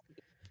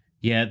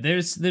 Yeah.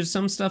 There's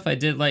some stuff I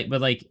did like,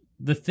 but like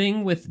the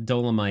thing with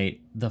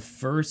Dolomite, the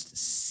first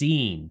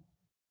scene,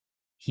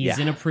 he's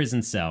in a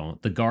prison cell.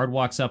 The guard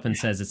walks up and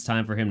says it's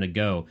time for him to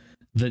go.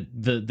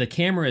 The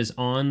camera is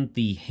on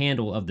the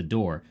handle of the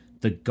door.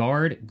 The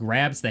guard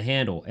grabs the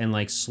handle and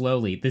like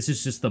slowly, this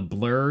is just the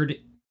blurred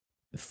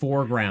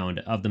foreground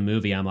of the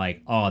movie. I'm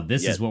like, oh,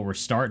 this is what we're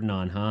starting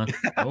on, huh?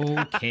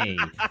 Okay.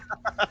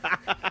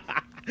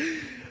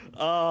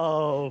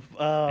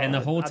 And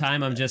the whole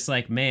time I'm just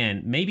like,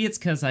 man, maybe it's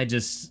because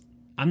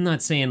I'm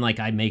not saying like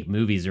I make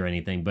movies or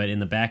anything, but in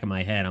the back of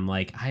my head, I'm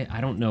like,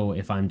 I don't know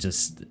if I'm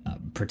just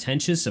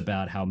pretentious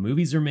about how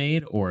movies are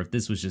made, or if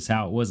this was just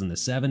how it was in the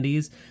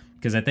 70s.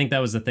 Because I think that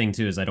was the thing,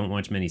 too, is I don't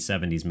watch many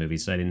 70s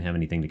movies, so I didn't have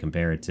anything to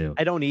compare it to.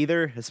 I don't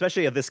either,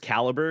 especially of this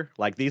caliber.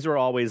 Like, these are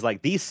always,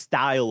 like, these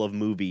style of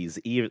movies,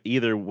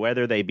 either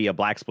whether they be a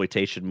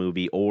blaxploitation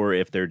movie or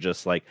if they're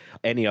just, like,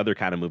 any other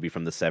kind of movie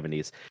from the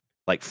 70s,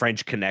 like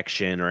French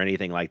Connection or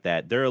anything like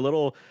that. They're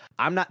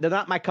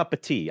not my cup of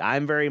tea.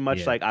 I'm very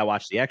much like, I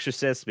watch The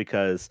Exorcist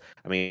because,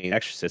 I mean,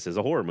 Exorcist is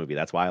a horror movie.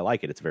 That's why I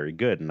like it. It's very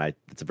good, and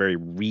it's a very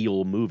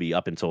real movie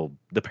up until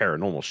the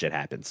paranormal shit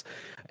happens.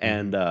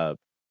 And,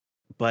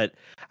 but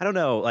I don't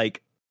know,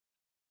 like,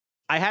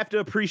 I have to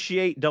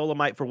appreciate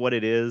Dolomite for what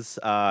it is.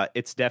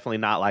 It's definitely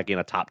not like in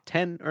a top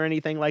 10 or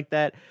anything like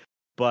that,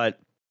 but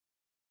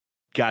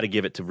got to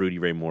give it to Rudy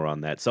Ray Moore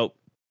on that. So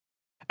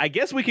I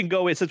guess we can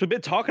go in, since we've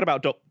been talking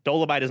about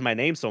Dolomite Is My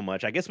Name so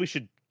much, I guess we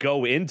should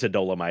go into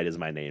Dolomite Is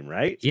My Name,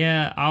 right?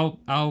 Yeah,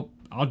 I'll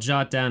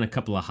jot down a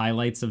couple of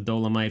highlights of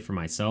Dolomite for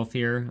myself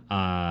here.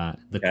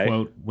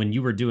 Quote, when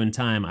you were doing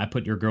time, I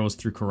put your girls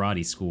through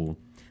karate school.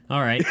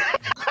 All right.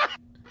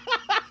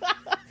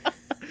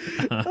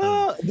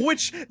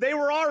 Which they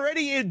were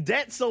already in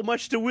debt so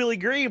much to Willie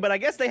Green, but I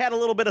guess they had a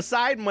little bit of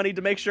side money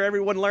to make sure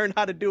everyone learned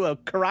how to do a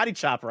karate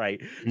chop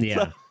right.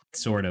 Yeah,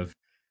 sort of.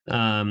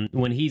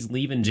 When he's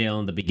leaving jail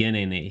in the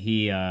beginning,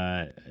 he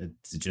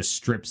just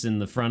strips in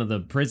the front of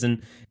the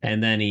prison,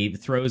 and then he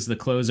throws the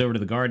clothes over to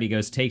the guard. He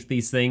goes, take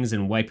these things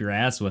and wipe your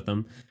ass with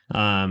them. The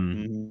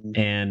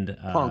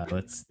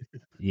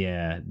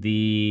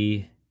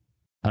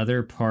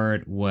other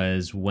part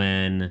was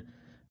when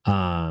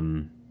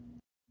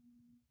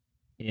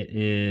he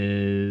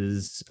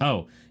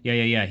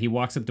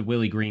walks up to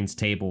Willie Green's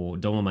table,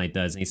 Dolomite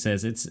does, and he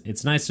says,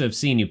 it's nice to have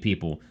seen you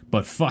people,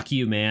 but fuck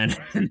you, man.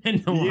 And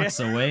then walks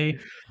away.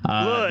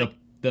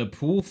 The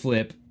pool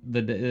flip,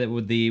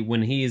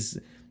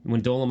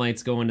 when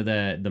Dolomite's going to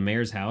the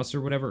mayor's house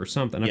or whatever, or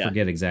something, I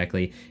forget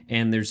exactly,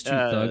 and there's two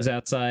thugs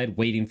outside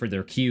waiting for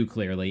their cue,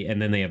 clearly,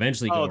 and then they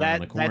eventually go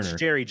around the corner. That's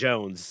Jerry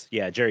Jones.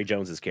 Yeah, Jerry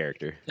Jones's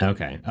character.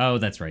 Okay. Oh,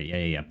 that's right.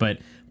 Yeah. But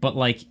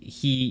like,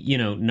 he,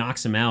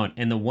 knocks him out,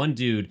 and the one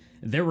dude,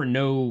 there were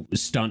no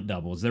stunt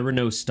doubles. There were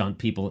no stunt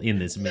people in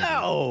this movie.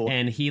 No.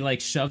 And he like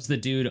shoves the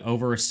dude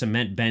over a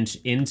cement bench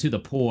into the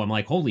pool. I'm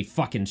like, holy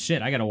fucking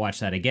shit, I gotta watch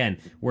that again.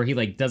 Where he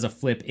like does a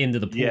flip into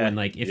the pool, and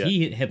like, if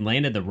he had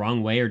landed the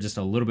wrong way or just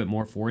a little bit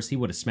more force, he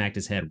would have smacked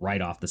his head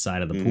right off the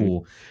side of the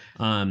pool.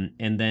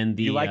 And then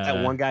you like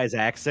that one guy's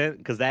accent?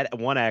 Because that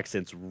one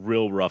accent's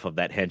real rough, of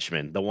that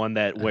henchman. The one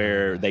that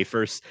where they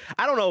first,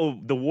 I don't know,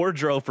 the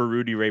wardrobe for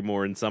Rudy Ray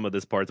Moore in some of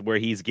this parts where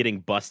he's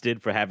getting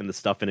busted for having the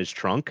stuff in his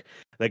trunk.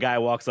 The guy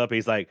walks up,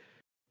 he's like,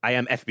 I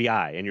am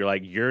FBI. And you're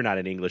like, you're not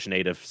an English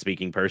native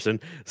speaking person.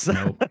 So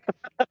nope.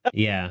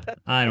 Yeah,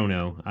 I don't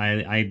know.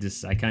 I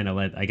guess I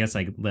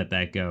let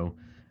that go.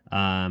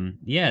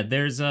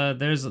 There's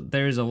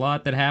a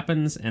lot that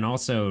happens, and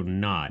also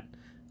not.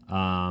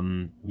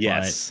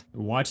 Yes.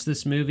 But watch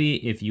this movie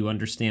if you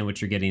understand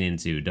what you're getting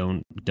into.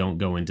 Don't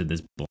go into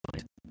this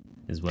blind,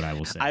 is what I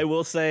will say. I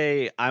will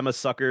say I'm a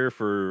sucker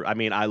for, I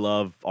mean, I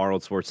love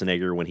Arnold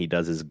Schwarzenegger when he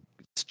does his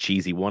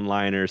cheesy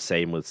one-liners,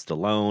 same with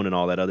Stallone and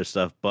all that other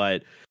stuff.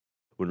 But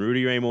when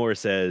Rudy Ray Moore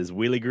says,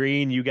 Willie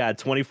Green, you got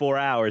 24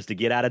 hours to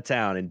get out of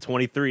town, and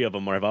 23 of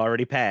them have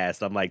already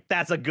passed, I'm like,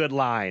 that's a good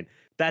line.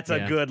 That's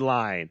a good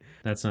line.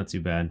 That's not too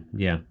bad.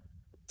 Yeah.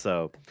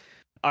 So,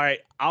 all right,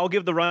 I'll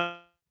give the rundown.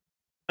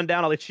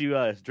 I'll let you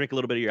drink a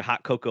little bit of your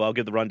hot cocoa. I'll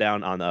give the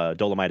rundown on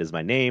Dolomite Is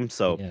My Name.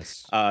 So,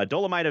 yes.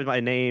 Dolomite Is My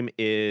Name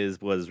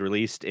was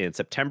released in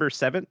September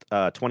 7th,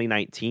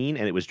 2019,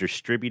 and it was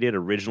distributed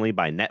originally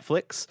by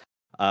Netflix.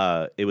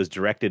 It was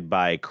directed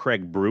by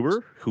Craig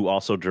Brewer, who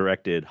also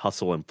directed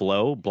Hustle and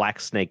Flow, Black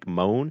Snake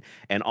Moan,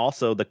 and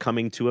also The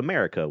Coming to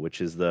America,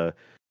 which is the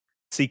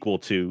sequel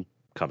to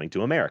Coming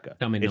to America.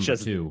 Number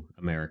 2,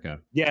 America.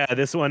 Yeah,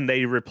 this one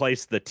they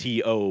replaced the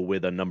TO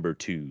with a number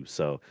 2.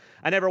 So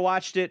I never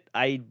watched it.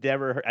 I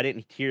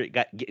didn't hear it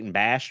getting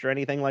bashed or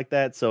anything like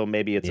that. So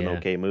maybe it's an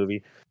okay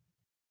movie.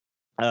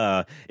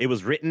 It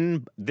was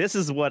written. This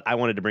is what I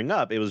wanted to bring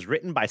up. It was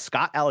written by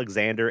Scott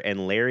Alexander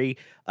and Larry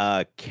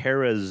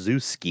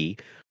Karaszewski,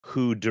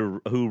 who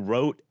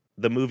wrote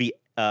the movie,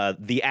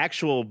 the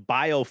actual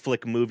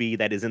bioflick movie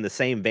that is in the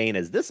same vein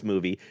as this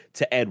movie,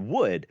 To Ed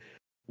Wood,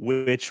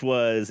 which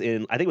was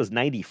in, I think it was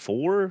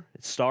 94,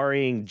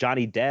 starring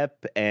Johnny Depp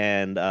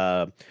and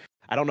I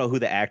don't know who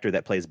the actor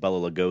that plays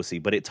Bela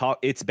Lugosi, but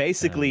it's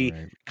basically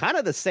kind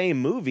of the same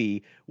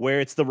movie where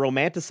it's the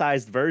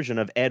romanticized version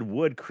of Ed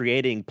Wood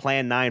creating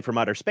Plan 9 from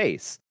outer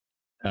space.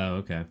 Oh,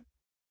 okay.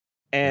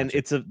 And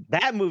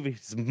that movie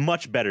is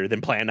much better than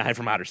Plan 9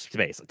 from outer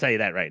space. I'll tell you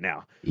that right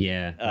now.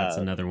 Yeah, that's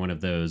another one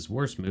of those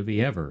worst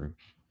movie ever.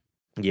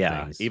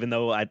 Yeah, things. Even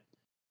though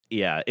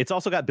it's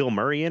also got Bill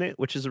Murray in it,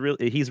 which is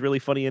he's really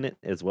funny in it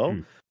as well.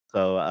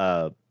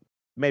 So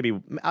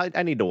maybe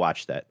I need to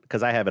watch that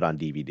because I have it on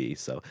DVD.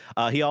 So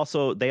they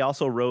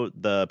also wrote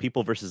The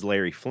People versus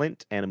Larry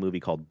Flint and a movie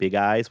called Big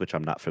Eyes, which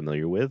I'm not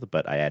familiar with,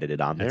 but I added it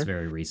on there. That's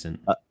very recent.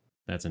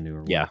 That's a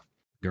newer one. Yeah.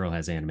 Girl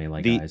has anime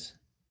like eyes.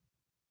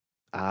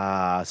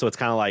 So it's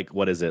kind of like,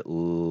 what is it,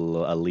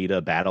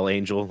 Alita Battle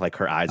Angel? Like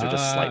her eyes are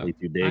just slightly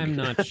too big. I'm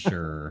not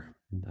sure.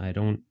 I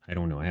don't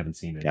know. I haven't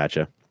seen it.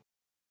 Gotcha.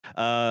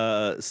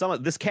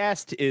 This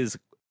cast is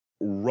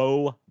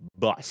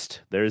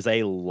robust. There's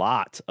a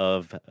lot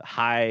of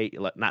a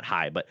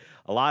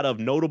lot of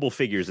notable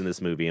figures in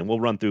this movie, and we'll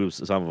run through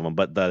some of them.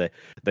 But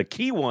the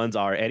key ones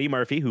are Eddie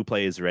Murphy, who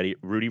plays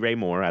Rudy Ray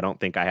Moore. I don't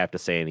think I have to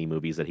say any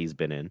movies that he's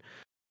been in.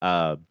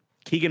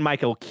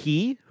 Keegan-Michael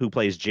Key, who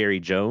plays Jerry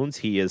Jones.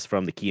 He is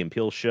from the Key and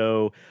Peele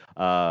Show.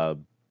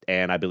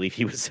 And I believe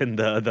he was in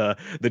the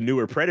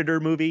newer Predator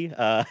movie.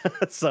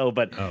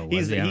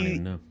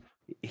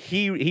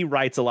 He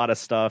writes a lot of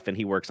stuff and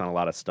he works on a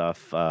lot of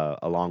stuff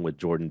along with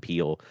Jordan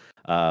Peele.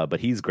 But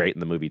he's great in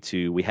the movie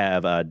too. We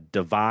have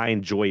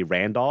Divine Joy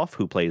Randolph,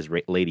 who plays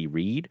Lady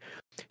Reed.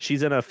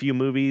 She's in a few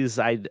movies.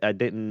 None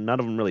of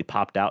them really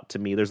popped out to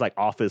me. There's like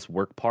Office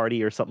Work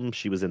Party or something.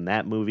 She was in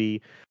that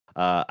movie.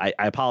 I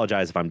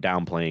apologize if I'm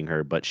downplaying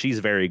her, but she's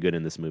very good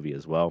in this movie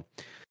as well.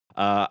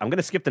 I'm going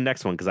to skip the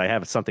next one because I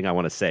have something I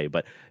want to say.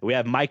 But we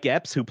have Mike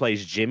Epps, who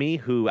plays Jimmy,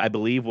 who I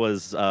believe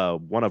was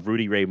one of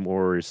Rudy Ray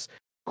Moore's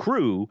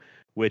crew,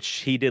 which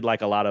he did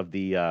like a lot of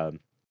the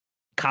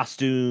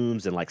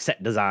costumes and like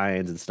set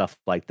designs and stuff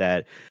like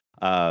that.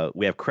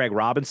 We have Craig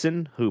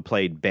Robinson, who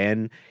played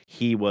Ben.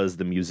 He was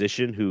the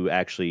musician who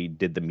actually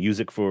did the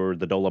music for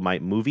the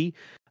Dolomite movie.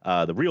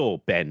 The real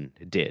Ben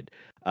did.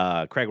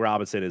 Craig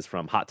Robinson is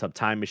from Hot Tub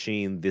Time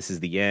Machine, This Is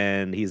the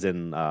End. He's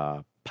in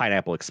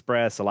Pineapple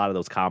Express, a lot of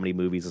those comedy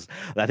movies.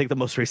 I think the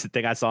most recent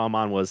thing I saw him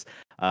on was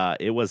I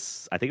think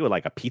it was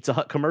like a Pizza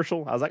Hut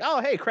commercial. I was like,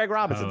 oh, hey, Craig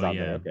Robinson's on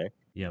there. Okay.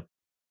 Yep.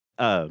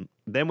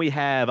 Then we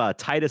have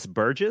Titus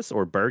Burgess.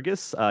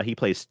 He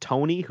plays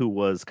Tony, who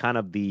was kind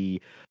of the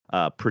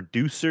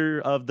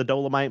producer of the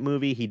Dolomite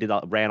movie. He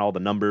ran all the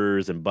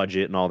numbers and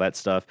budget and all that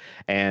stuff.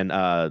 And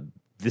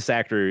this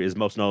actor is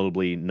most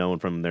notably known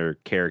from their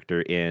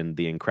character in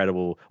The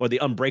Unbreakable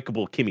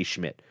Kimmy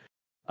Schmidt.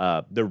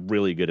 They're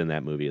really good in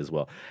that movie as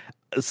well.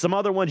 Some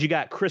other ones, you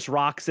got Chris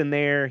Rock's in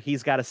there.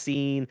 He's got a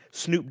scene.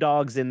 Snoop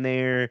Dogg's in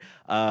there.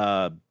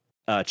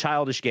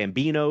 Childish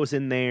Gambino's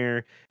in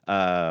there.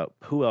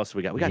 Who else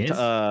we got?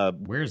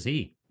 Where's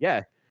he?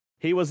 Yeah.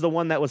 He was the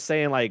one that was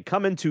saying like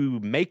coming to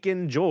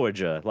Macon,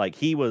 Georgia. Like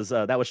he was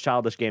that was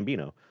Childish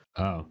Gambino.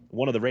 Oh. He was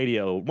one of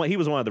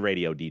the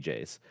radio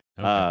DJs.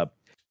 Okay.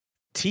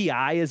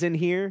 T.I. is in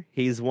here.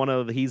 He's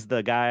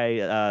the guy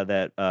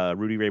that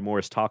Rudy Ray Moore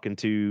is talking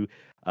to,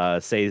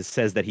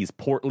 says that he's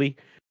portly.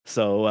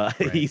 So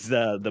right. He's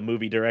the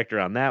movie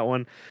director on that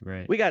one.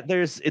 Right. But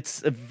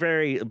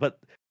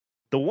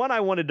the one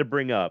I wanted to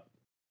bring up,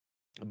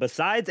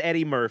 besides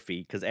Eddie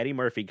Murphy, because Eddie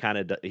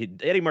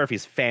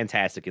Murphy's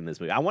fantastic in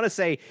this movie. I want to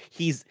say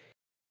he's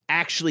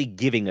actually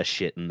giving a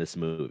shit in this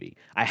movie.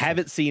 I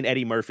haven't seen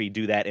Eddie Murphy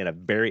do that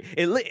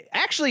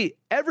actually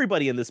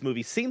everybody in this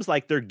movie seems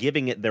like they're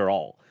giving it their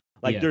all.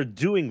 Like they're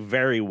doing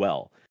very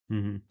well.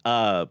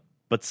 Mm-hmm.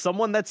 But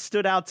someone that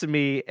stood out to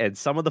me and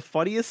some of the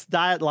funniest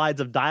lines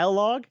of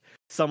dialogue,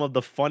 some of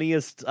the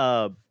funniest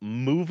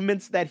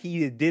movements that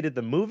he did in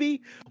the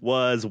movie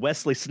was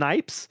Wesley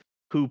Snipes,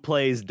 who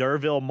plays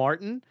D'Urville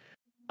Martin.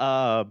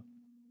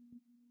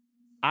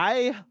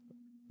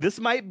 This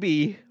might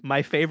be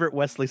my favorite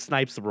Wesley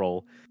Snipes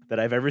role that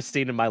I've ever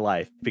seen in my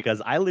life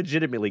because I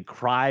legitimately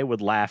cry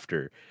with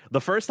laughter. The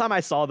first time I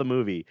saw the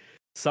movie,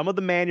 some of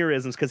the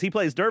mannerisms, because he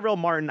plays D'Urville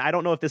Martin, I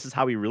don't know if this is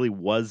how he really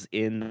was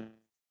in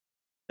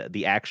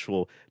the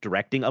actual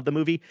directing of the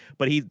movie,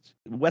 but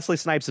Wesley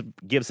Snipes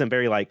gives him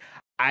very like,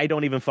 I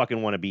don't even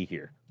fucking want to be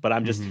here, but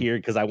I'm just here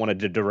because I wanted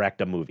to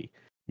direct a movie.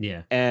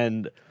 Yeah.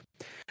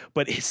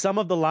 But some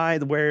of the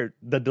lines where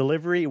the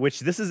delivery,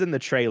 which this is in the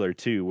trailer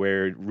too,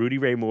 where Rudy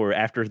Ray Moore,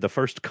 after the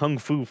first kung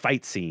fu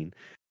fight scene,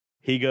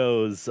 he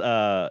goes,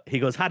 how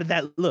did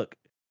that look?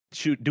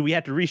 Do we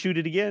have to reshoot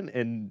it again?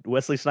 And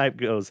Wesley Snipes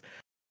goes,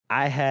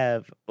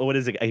 what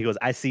is it? He goes,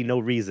 I see no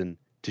reason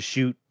to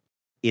shoot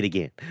it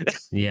again.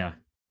 Yeah.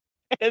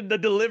 And the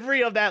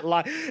delivery of that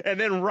line. And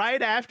then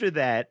right after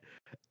that,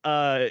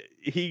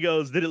 he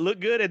goes, did it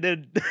look good? And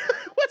then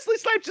Wesley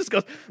Snipes just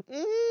goes,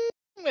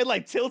 and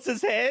like tilts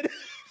his head.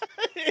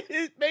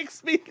 It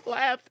makes me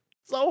laugh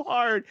so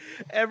hard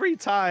every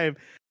time.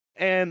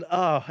 And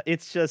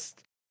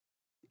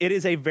it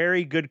is a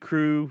very good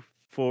crew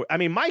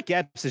Mike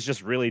Epps is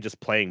just really just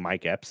playing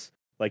Mike Epps.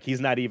 Like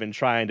he's not even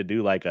trying to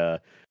do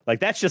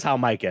that's just how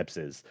Mike Epps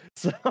is.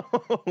 So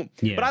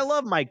yeah. But I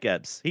love Mike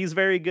Epps. He's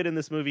very good in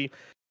this movie.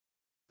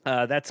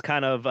 That's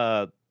kind of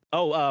Bob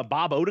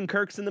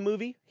Odenkirk's in the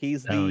movie.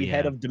 He's the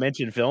head of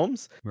Dimension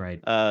Films.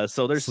 Right.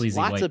 So there's sleazy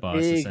lots white of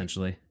boss,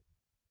 essentially.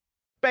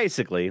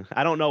 Basically,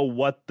 I don't know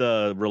what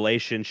the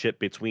relationship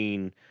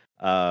between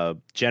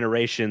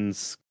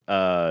Generations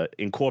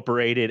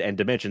Incorporated and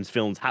Dimensions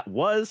Films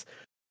was,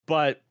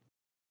 but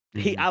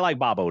I like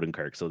Bob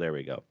Odenkirk, so there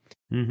we go.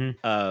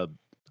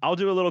 I'll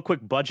do a little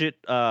quick budget.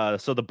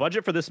 So the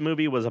budget for this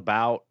movie was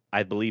about,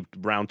 I believe,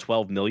 around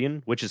 $12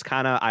 million, which is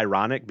kind of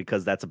ironic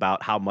because that's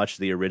about how much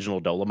the original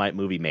Dolomite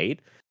movie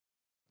made.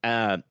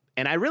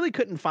 And I really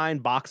couldn't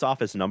find box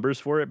office numbers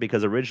for it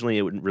because originally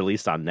it was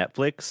released on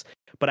Netflix.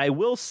 But I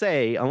will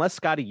say, unless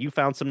Scotty, you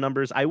found some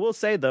numbers, I will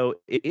say though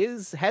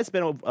has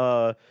been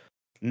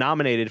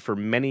nominated for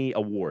many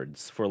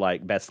awards for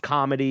like best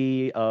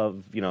comedy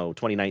of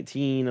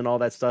 2019 and all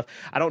that stuff.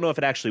 I don't know if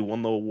it actually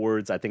won the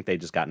awards. I think they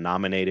just got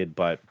nominated.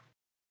 But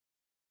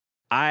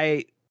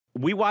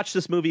we watched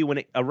this movie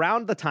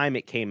around the time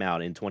it came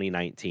out in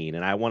 2019,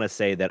 and I want to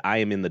say that I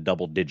am in the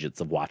double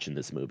digits of watching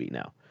this movie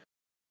now.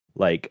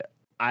 Like.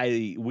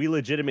 We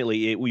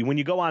legitimately, when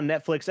you go on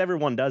Netflix,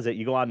 everyone does it.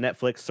 You go on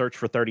Netflix, search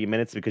for 30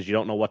 minutes because you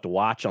don't know what to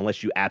watch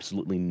unless you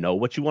absolutely know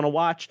what you want to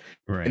watch.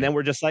 Right. And then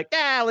we're just like,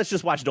 let's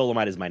just watch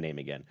Dolomite Is My Name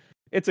again.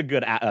 It's a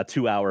good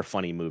 2-hour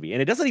funny movie.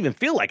 And it doesn't even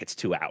feel like it's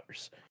 2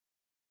 hours.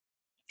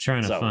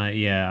 Trying to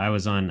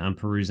find, I'm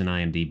perusing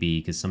IMDb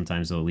because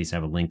sometimes they'll at least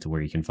have a link to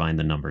where you can find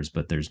the numbers,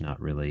 but there's not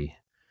really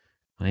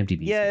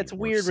IMDb. Yeah, it's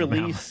weird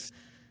release.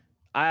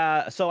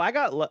 So I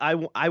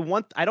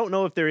don't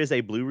know if there is a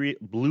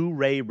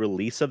Blu-ray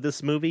release of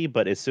this movie,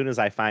 but as soon as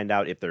I find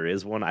out if there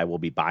is one, I will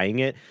be buying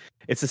it.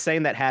 It's the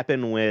same that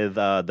happened with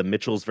the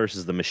Mitchells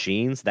versus the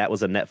Machines. That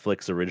was a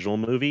Netflix original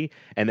movie,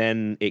 and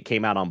then it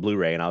came out on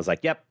Blu-ray, and I was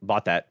like, "Yep,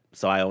 bought that."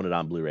 So I own it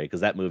on Blu-ray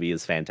because that movie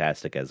is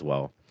fantastic as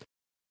well.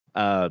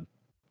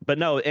 But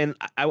no, and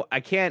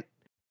I can't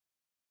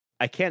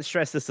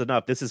stress this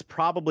enough. This is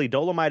probably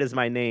Dolomite Is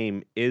My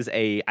Name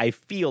I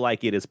feel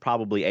like it is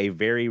probably a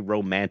very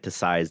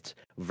romanticized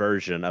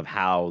version of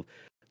how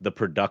the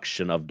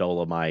production of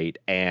Dolomite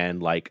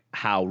and like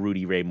how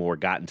Rudy Ray Moore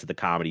got into the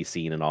comedy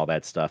scene and all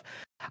that stuff.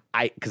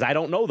 Because I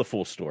don't know the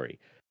full story.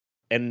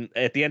 And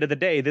at the end of the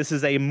day, this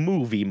is a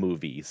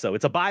movie. So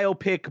it's a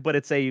biopic, but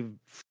it's a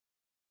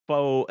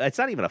faux. It's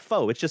not even a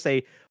faux. It's just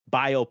a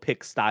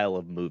biopic style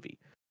of movie.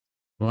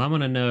 Well, I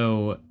want to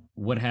know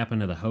what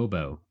happened to the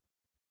hobo.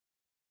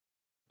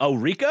 Oh,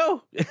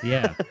 Rico?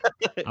 Yeah.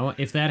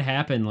 If that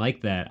happened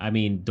like that, I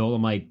mean,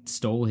 Dolomite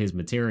stole his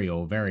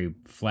material very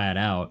flat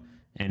out,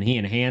 and he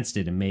enhanced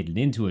it and made it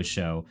into a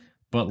show.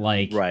 But,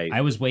 like, right.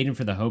 I was waiting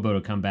for the hobo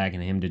to come back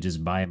and him to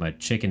just buy him a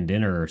chicken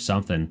dinner or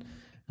something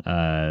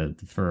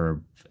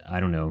for, I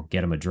don't know,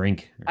 get him a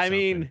drink or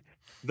something. Mean,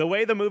 the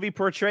way the movie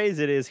portrays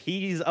it is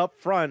he's up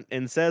front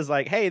and says,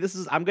 like, hey,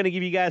 I'm going to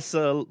give you guys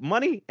some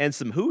money and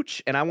some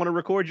hooch, and I want to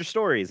record your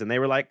stories. And they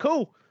were like,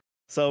 cool.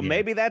 So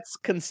maybe that's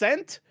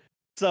consent.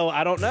 So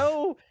I don't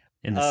know.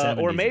 In the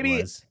 70s, or maybe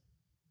it was.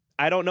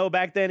 I don't know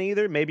back then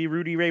either. Maybe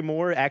Rudy Ray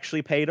Moore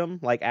actually paid him.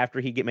 Like after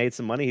he made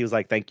some money, he was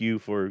like, "Thank you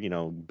for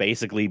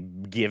basically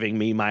giving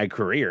me my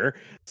career."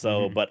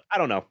 So, but I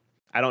don't know.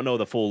 I don't know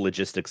the full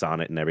logistics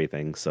on it and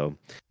everything. So,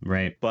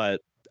 right.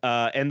 But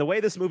and the way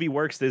this movie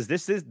works is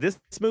this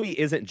movie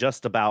isn't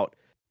just about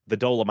the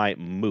Dolomite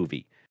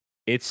movie.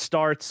 It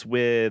starts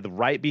with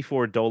right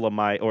before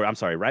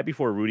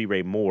Rudy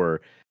Ray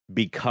Moore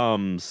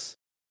becomes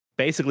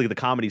basically the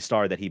comedy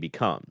star that he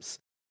becomes.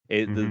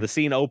 The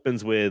scene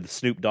opens with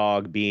Snoop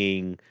Dogg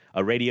being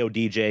a radio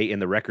DJ in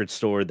the record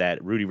store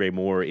that Rudy Ray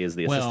Moore is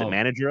the assistant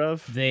manager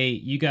of.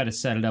 You got to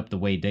set it up the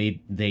way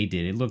they did.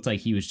 It looked like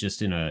he was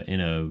just in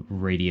a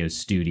radio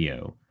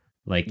studio,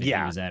 like he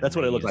was at that's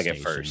what it looked like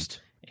station. at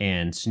first.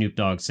 And Snoop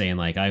Dogg saying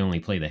like, "I only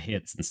play the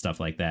hits" and stuff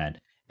like that.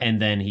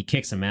 And then he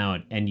kicks him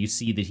out, and you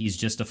see that he's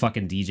just a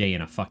fucking DJ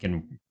in a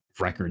fucking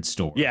record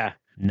store. Yeah,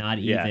 not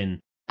even.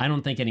 I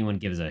don't think anyone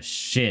gives a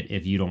shit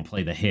if you don't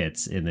play the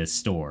hits in this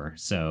store.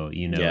 So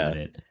you know that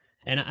it.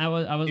 And I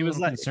was a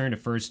little concerned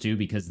at first too,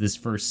 because this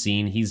first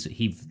scene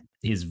he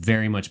is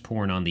very much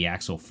pouring on the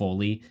Axel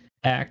Foley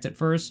act at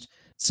first.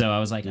 So I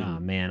was like, oh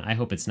man, I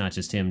hope it's not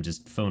just him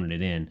just phoning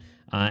it in.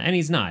 And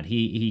he's not.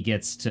 He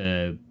gets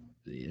to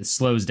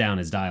slows down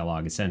his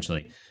dialogue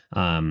essentially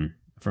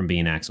from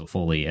being Axel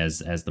Foley as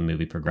the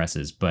movie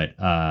progresses. But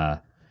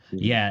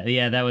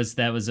yeah, that was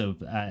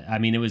I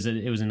mean, it was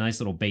a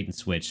nice little bait and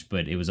switch,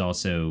 but it was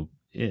also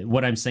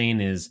what I'm saying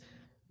is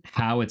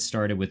how it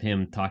started with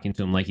him talking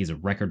to him like he's a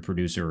record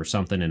producer or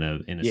something in a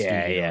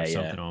studio or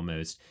something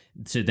almost,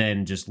 to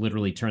then just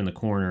literally turn the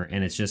corner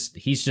and it's just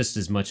he's just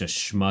as much a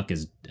schmuck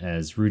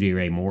as Rudy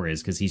Ray Moore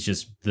is, because he's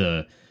just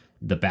the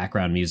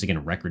background music in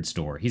a record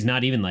store. He's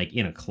not even like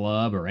in a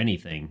club or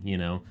anything, you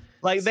know.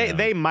 Like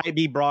they might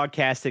be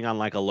broadcasting on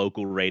like a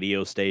local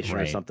radio station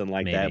or something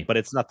like that, but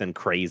it's nothing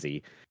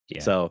crazy.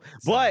 Yeah. So,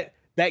 but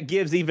that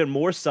gives even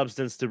more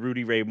substance to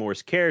Rudy Ray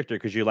Moore's character,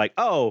 because you're like,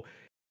 oh,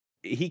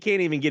 he can't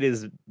even get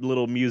his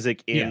little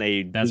music in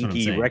a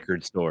dinky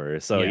record store.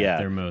 So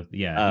they're both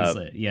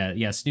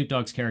Snoop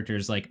Dogg's character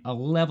is like a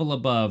level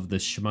above the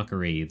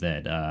schmuckery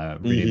that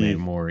Rudy Ray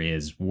Moore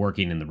is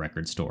working in the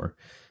record store.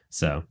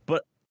 So,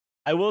 but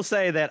I will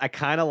say that I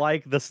kind of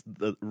like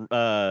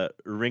the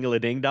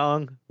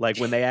Ring-a-Ding-Dong, like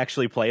when they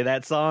actually play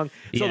that song.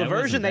 So the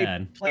version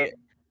they play,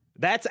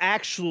 that's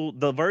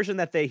the version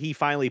that he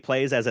finally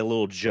plays as a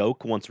little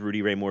joke once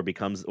Rudy Ray Moore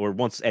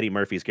once Eddie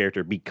Murphy's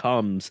character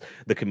becomes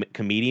the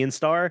comedian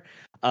star.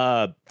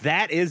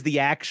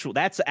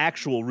 That's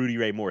actual Rudy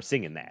Ray Moore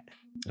singing that.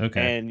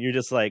 Okay. And you're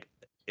just like,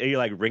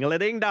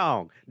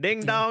 ring-a-ding-dong,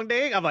 ding-dong,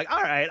 ding. I'm like,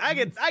 all right, I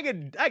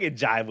could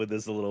jive with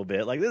this a little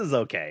bit. Like, this is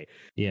okay.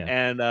 Yeah.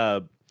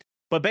 And,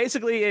 but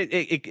basically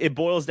it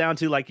boils down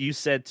to, like you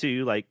said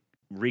too, like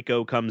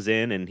Rico comes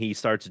in and he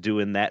starts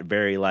doing that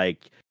very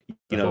like,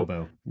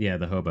 hobo. Yeah,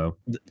 the hobo.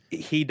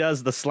 He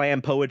does the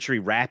slam poetry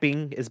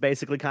rapping is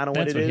basically kind of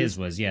what it is. That's what his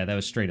was. Yeah, that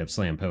was straight up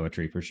slam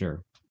poetry for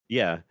sure.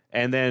 Yeah.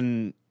 And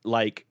then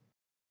like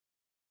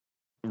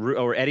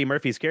Eddie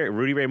Murphy's character,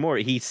 Rudy Ray Moore,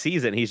 he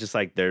sees it and he's just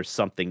like, there's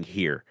something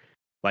here.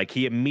 Like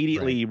he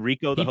immediately,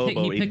 Rico the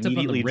hobo,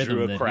 immediately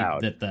drew a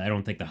crowd. I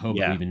don't think the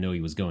hobo even knew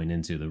he was going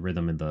into, the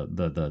rhythm and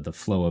the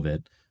flow of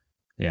it.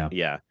 Yeah.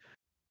 Yeah.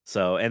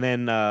 So, and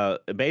then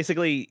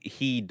basically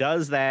he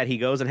does that. He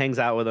goes and hangs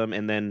out with him,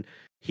 and then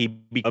he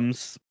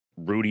becomes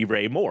Rudy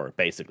Ray Moore,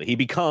 basically. He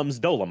becomes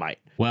Dolomite.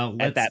 Well,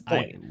 at that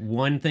point.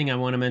 One thing I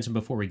want to mention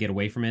before we get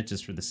away from it,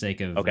 just for the sake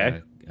of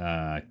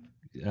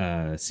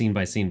scene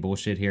by scene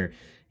bullshit here.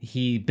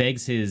 He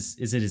begs is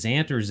it his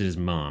aunt or is it his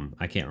mom?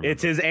 I can't remember.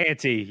 It's his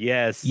auntie.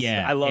 Yes.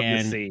 Yeah. I love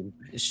this scene.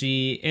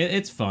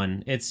 It's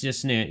fun. It's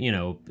just,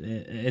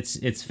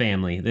 it's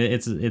family.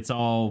 It's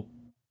all,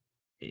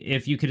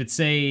 if you could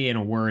say in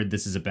a word,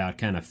 this is about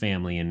kind of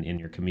family in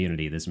your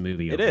community, this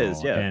movie. Overall. It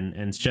is. Yeah.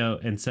 And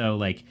so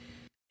like,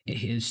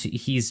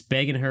 he's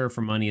begging her for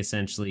money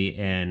essentially,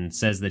 and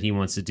says that he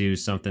wants to do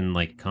something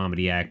like a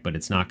comedy act, but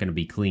it's not going to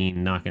be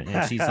clean.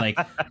 And she's like,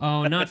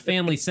 "Oh, not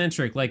family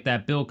centric like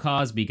that Bill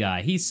Cosby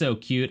guy. He's so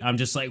cute." I'm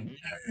just like,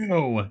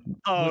 "No."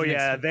 Oh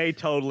yeah, they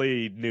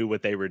totally knew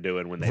what they were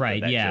doing when they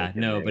right. Yeah,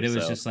 no, there, but it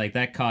was just like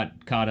that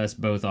caught us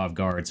both off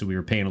guard, so we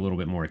were paying a little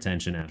bit more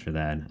attention after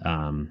that.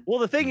 Well,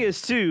 the thing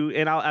is too,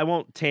 and I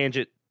won't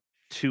tangent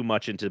too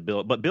much into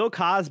but Bill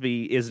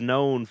Cosby is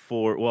known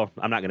for, well,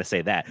 I'm not going to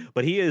say that,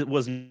 but he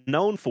was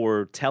known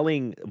for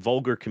telling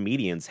vulgar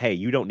comedians, hey,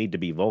 you don't need to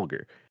be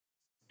vulgar.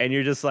 And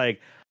you're just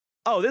like,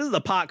 oh, this is the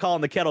pot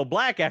calling the kettle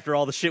black after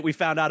all the shit we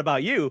found out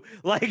about you.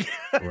 Like,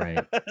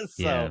 right.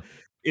 So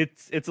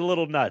it's a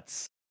little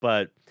nuts,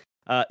 but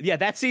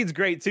that scene's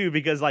great too,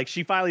 because like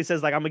she finally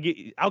says like,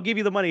 I'll give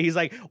you the money. He's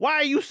like, why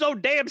are you so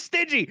damn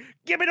stingy?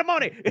 Give me the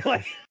money.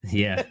 Like,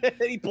 yeah.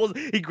 he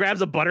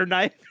grabs a butter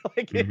knife.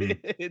 Like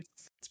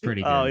it's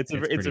pretty good. Oh, it's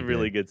a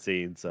really good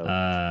scene.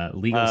 So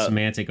legal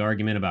semantic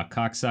argument about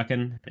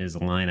cocksucking is a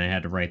line I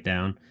had to write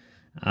down.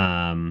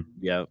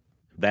 Yeah.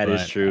 That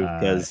is true,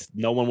 because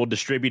no one will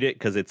distribute it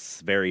because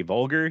it's very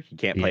vulgar. You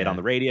can't play it on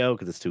the radio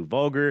because it's too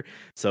vulgar.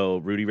 So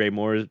Rudy Ray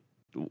Moore,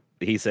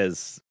 he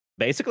says,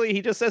 basically,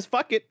 he just says,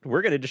 fuck it.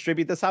 We're going to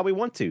distribute this how we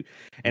want to.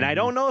 And I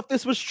don't know if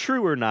this was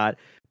true or not,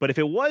 but if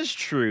it was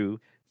true,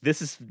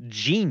 this is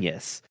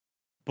genius.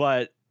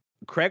 But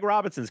Craig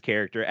Robinson's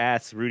character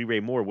asks Rudy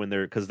Ray Moore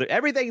because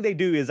everything they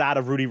do is out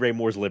of Rudy Ray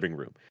Moore's living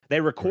room.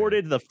 They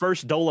recorded the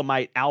first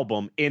Dolomite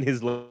album in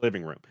his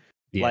living room.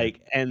 Yeah.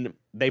 Like, and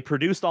they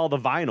produced all the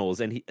vinyls,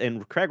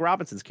 and Craig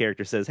Robinson's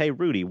character says, hey,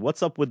 Rudy,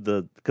 what's up with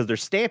because they're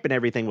stamping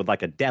everything with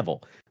like a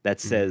devil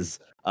that says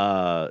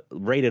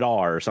rated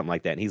R or something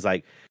like that. And he's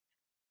like,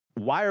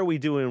 why are we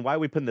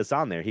putting this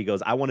on there? He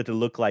goes, I want it to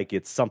look like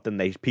it's something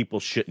people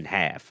shouldn't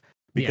have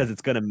because Yeah.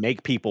 it's going to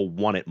make people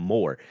want it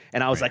more.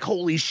 And I was like,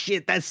 holy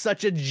shit, that's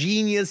such a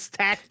genius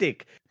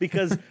tactic.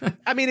 Because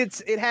I mean,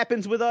 it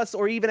happens with us,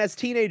 or even as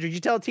teenagers. You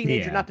tell a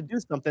teenager not to do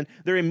something,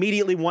 they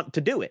immediately want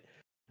to do it.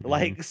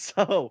 Like,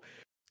 so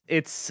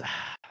it's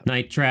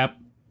Night Trap.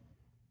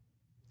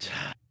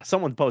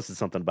 someone posted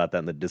something about that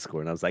in the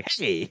Discord, and I was like,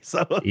 hey,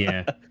 so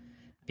Yeah.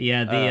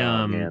 Yeah,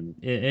 man.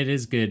 it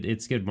is good.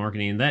 It's good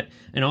marketing.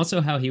 And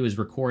also how he was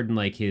recording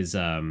like his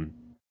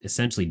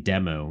essentially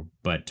demo,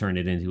 but turned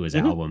it into his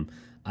album.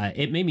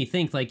 It made me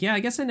think like, yeah, I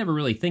guess I never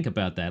really think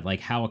about that, like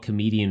how a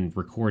comedian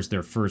records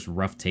their first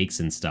rough takes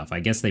and stuff.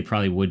 I guess they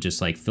probably would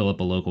just like fill up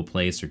a local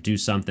place or do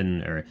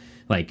something, or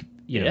like,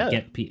 you know,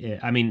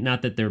 I mean,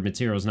 not that their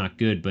material's not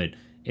good, but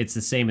it's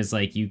the same as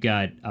like you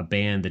got a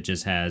band that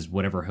just has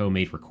whatever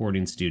homemade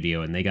recording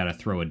studio, and they got to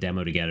throw a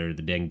demo together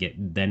to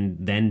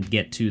then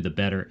get to the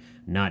better,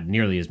 not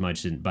nearly as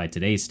much by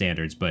today's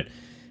standards, but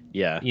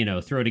you know,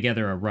 throw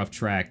together a rough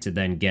track to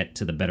then get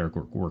to the better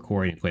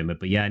recording equipment.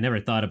 But yeah, I never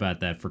thought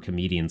about that for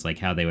comedians, like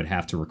how they would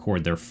have to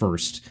record their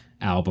first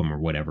album or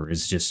whatever.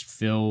 Is just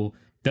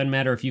doesn't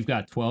matter if you've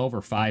got 12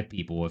 or 5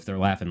 people, if they're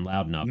laughing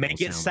loud enough,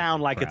 make it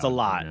sound like it's a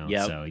lot. You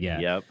know? So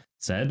yeah.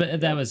 So, but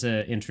that was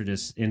a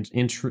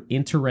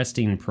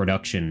interesting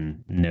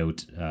production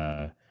note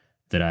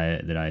that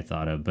I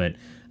thought of. But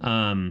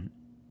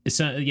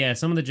so yeah,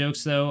 some of the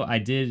jokes though, I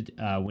did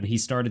when he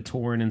started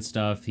touring and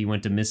stuff. He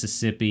went to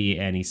Mississippi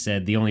and he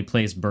said the only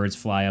place birds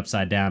fly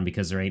upside down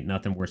because there ain't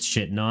nothing worth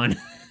shitting on.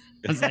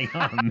 I was like,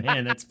 oh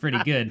man, that's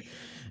pretty good.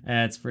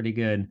 That's pretty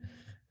good.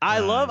 I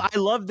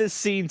love this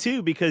scene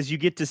too because you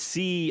get to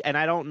see, and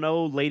I don't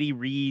know Lady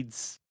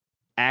Reed's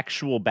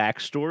actual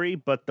backstory,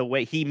 but the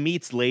way he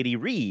meets Lady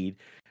Reed,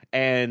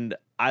 and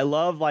I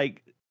love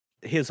like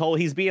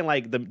he's being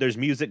like there's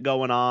music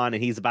going on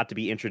and he's about to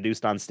be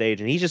introduced on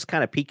stage, and he's just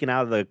kind of peeking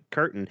out of the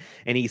curtain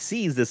and he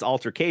sees this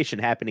altercation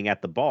happening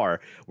at the bar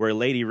where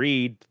Lady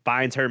Reed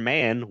finds her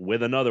man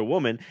with another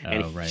woman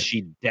and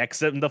she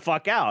decks him the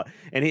fuck out.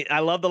 And I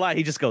love the line,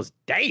 he just goes,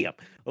 damn,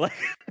 like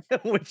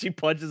when she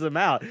punches him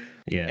out.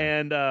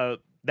 And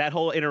that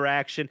whole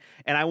interaction,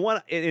 and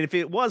if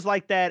it was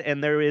like that,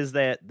 and there is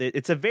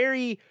it's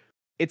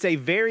a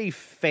very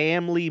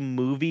family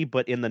movie,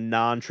 but in the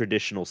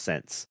non-traditional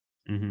sense,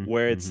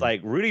 where it's like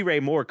Rudy Ray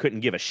Moore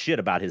couldn't give a shit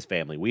about his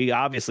family. We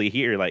obviously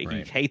hear like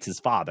he hates his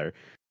father,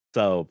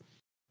 so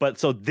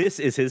this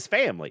is his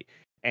family,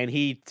 and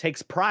he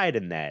takes pride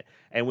in that.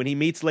 And when he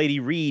meets Lady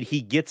Reed, he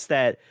gets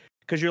that,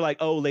 because you're like,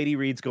 oh, Lady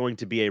Reed's going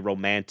to be a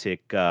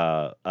romantic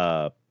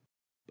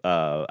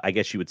I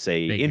guess you would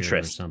say figure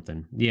interest or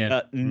something.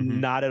 Yeah.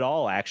 Not at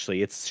all,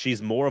 actually.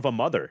 She's more of a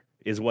mother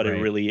is what it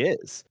really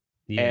is.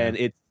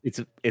 And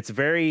it's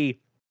very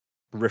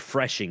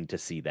refreshing to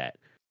see that.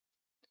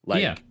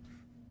 Like yeah.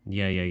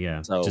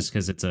 So, just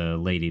because it's a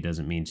lady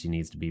doesn't mean she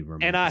needs to be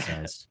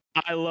romanticized.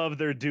 And I love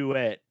their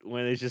duet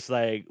when it's just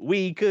like,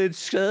 we could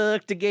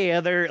suck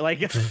together.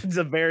 Like it's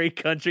a very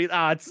country.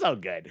 It's so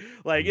good.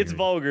 Like it's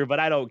vulgar, but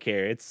I don't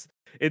care. It's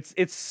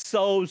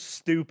so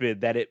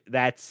stupid that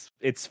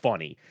it's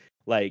funny.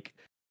 Like,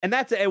 and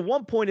that's at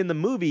one point in the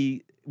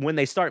movie when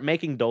they start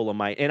making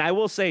Dolomite. And I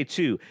will say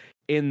too,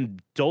 in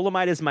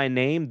Dolomite Is My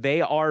Name,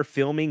 they are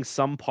filming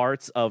some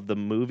parts of the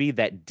movie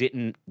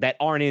that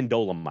aren't in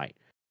Dolomite.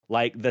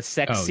 Like the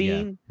sex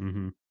scene,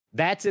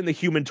 that's in The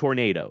Human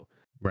Tornado.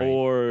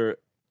 Or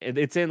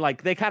it's in,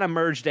 like, they kind of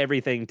merged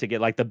everything to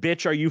get, like, the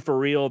bitch, are you for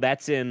real?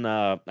 That's in,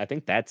 I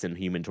think that's in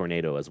Human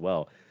Tornado as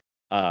well.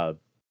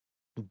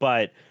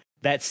 But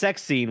that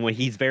sex scene when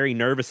he's very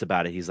nervous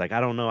about it, he's like,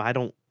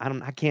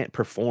 I can't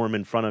perform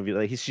in front of you.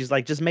 Like, she's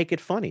like, just make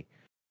it funny.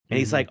 And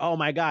he's like, oh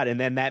my God. And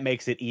then that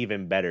makes it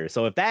even better.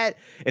 So if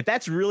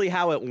that's really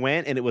how it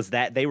went, and it was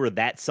that they were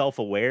that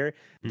self-aware,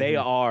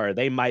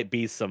 they might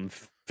be some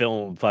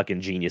film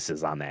fucking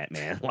geniuses on that,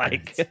 man.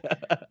 Like,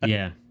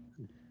 yeah.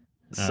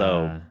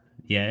 So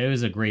yeah, it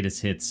was a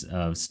greatest hits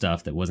of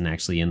stuff that wasn't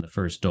actually in the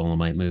first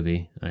Dolomite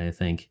movie, I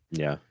think.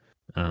 Yeah.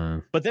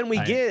 But then we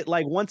get,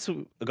 like,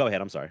 go ahead,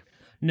 I'm sorry.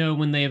 No,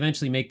 when they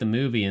eventually make the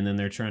movie and then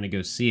they're trying to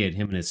go see it,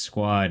 him and his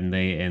squad,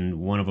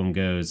 and one of them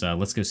goes,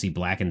 let's go see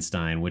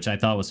Blackenstein, which I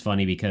thought was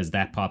funny because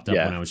that popped up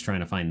when I was trying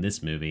to find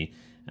this movie.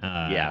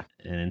 And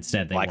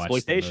instead they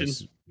watched the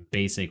most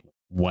basic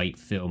white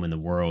film in the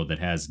world that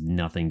has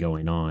nothing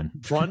going on.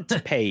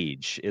 Front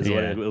Page is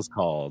what it was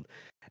called.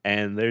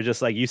 And they're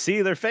just like, you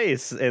see their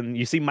face, and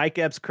you see Mike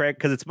Epps, Craig,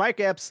 because it's Mike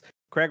Epps,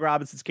 Craig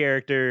Robinson's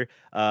character,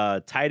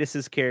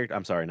 Titus's character.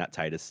 I'm sorry, not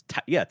Titus.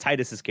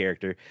 Titus's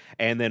character,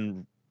 and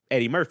then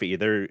Eddie Murphy.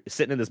 They're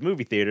sitting in this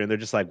movie theater, and they're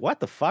just like, what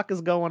the fuck is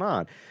going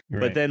on?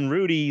 Right. But then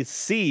Rudy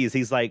sees,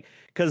 he's like,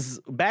 because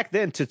back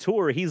then to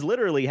tour, he's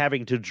literally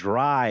having to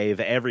drive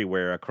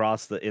everywhere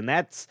across and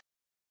that's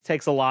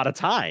takes a lot of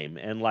time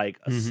and like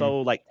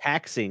so like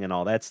taxing and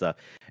all that stuff.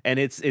 And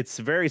it's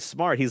very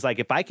smart. He's like,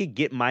 if I could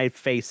get my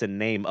face and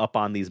name up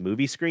on these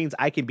movie screens,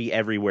 I can be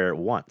everywhere at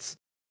once.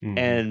 Hmm.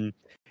 And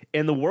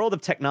in the world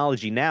of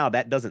technology now,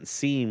 that doesn't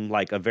seem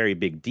like a very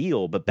big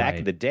deal. But back in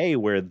Right. the day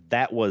where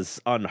that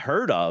was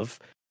unheard of,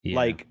 Yeah.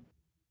 like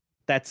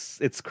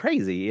it's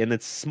crazy. And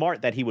it's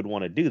smart that he would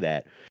want to do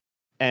that.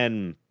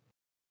 And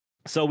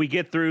so we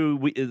get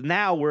through,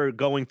 now we're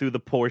going through the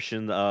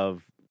portion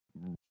of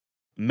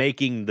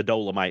making the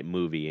Dolomite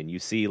movie. And you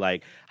see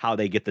like how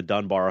they get the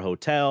Dunbar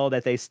Hotel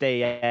that they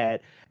stay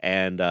at.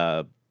 And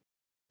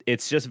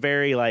it's just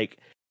very like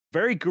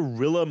very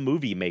guerrilla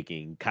movie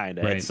making kind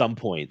of at Right. some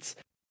points.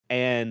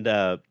 And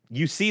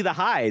you see the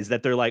highs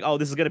that they're like, oh,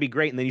 this is gonna be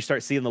great, and then you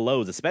start seeing the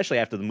lows, especially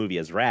after the movie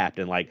has wrapped,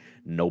 and like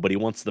nobody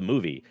wants the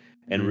movie.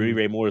 And Rudy Hmm.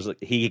 Ray Moore's like,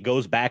 he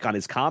goes back on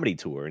his comedy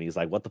tour, and he's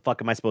like, what the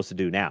fuck am I supposed to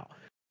do now?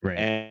 Right.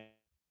 And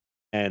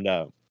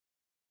and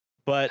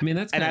but I mean,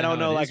 that's and I kind of don't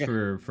how it know, is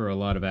like, for a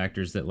lot of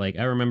actors that like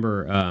I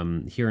remember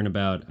hearing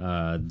about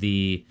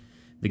the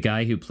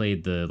guy who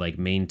played the like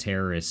main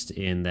terrorist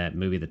in that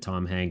movie that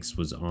Tom Hanks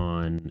was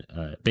on,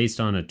 based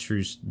on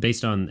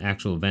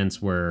actual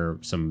events where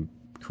some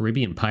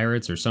Caribbean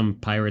pirates or some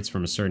pirates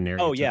from a certain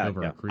area oh took yeah,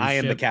 over a yeah, cruise I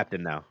am the ship.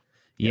 captain now.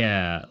 Yeah.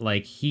 Yeah,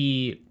 like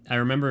I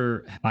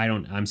remember,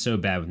 I'm so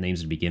bad with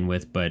names to begin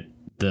with, but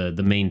the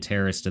main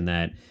terrorist in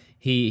that,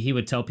 he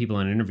would tell people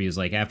in interviews,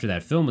 like after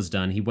that film was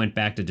done, he went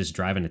back to just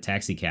driving a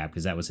taxi cab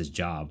because that was his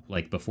job,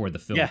 like before the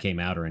film Yeah. came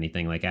out or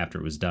anything, like after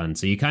it was done.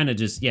 So you kind of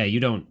just, yeah, you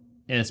don't,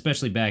 and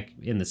especially back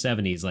in the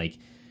 70s, like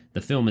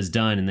the film is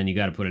done and then you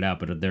got to put it out,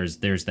 but there's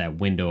that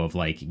window of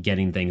like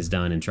getting things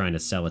done and trying to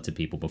sell it to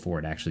people before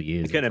it actually I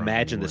is in can front of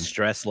imagine the everyone.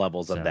 stress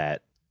levels of So,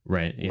 that.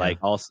 right, yeah. Like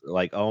also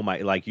like, oh my,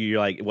 like you're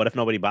like, what if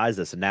nobody buys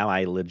this? And now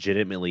I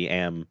legitimately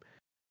am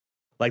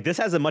like, this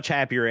has a much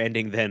happier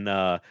ending than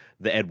the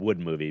Ed Wood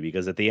movie,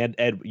 because at the end,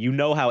 you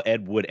know how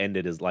Ed Wood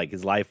ended his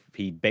life.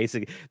 He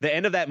basically, the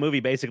end of that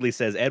movie basically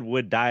says Ed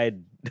Wood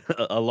died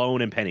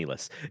alone and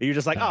penniless. And you're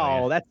just like, Oh yeah.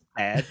 oh, that's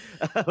sad.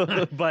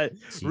 But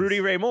Rudy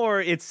Jeez. Ray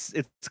Moore, it's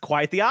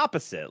quite the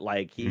opposite.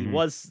 Like, Hmm.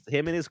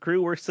 him and his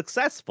crew were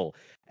successful,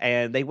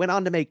 and they went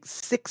on to make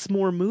 6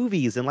 more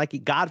movies, and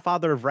like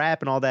Godfather of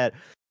Rap and all that.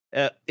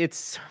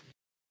 It's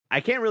I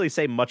can't really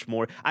say much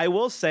more. I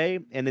will say,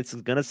 and it's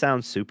gonna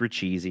sound super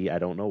cheesy, I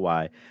don't know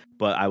why,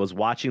 but I was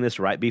watching this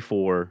right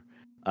before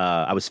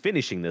I was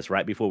finishing this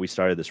right before we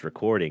started this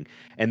recording,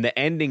 and the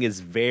ending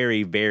is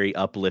very, very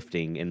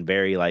uplifting and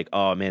very like,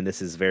 oh man,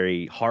 this is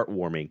very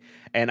heartwarming.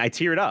 And I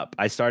teared up.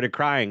 I started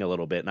crying a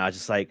little bit, and I was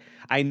just like,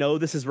 I know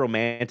this is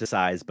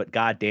romanticized, but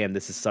goddamn,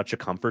 this is such a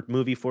comfort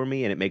movie for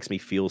me, and it makes me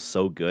feel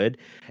so good.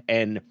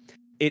 And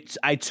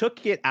I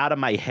took it out of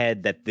my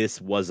head that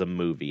this was a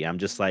movie. I'm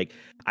just like,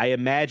 I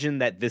imagine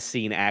that this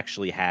scene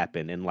actually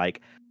happened, and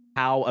like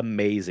how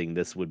amazing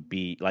this would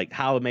be, like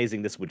how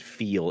amazing this would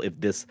feel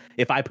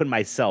if I put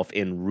myself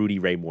in Rudy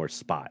Ray Moore's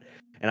spot.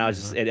 And I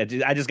was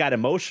Uh-huh. I just got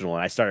emotional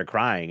and I started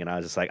crying, and I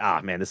was just like, ah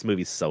man, this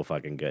movie's so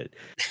fucking good.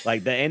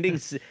 Like the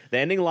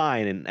ending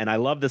line, and I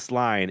love this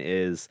line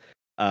is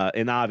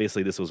and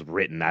obviously this was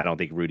written. I don't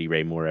think Rudy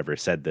Ray Moore ever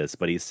said this,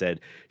 but he said,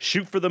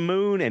 "Shoot for the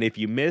moon, and if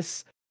you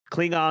miss,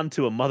 cling on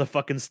to a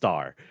motherfucking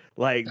star."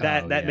 Like Oh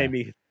that made yeah.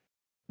 me,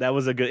 that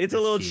was a good, it's a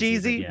It's little cheesy,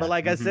 but cheesy, but yeah.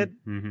 like I Hmm. said,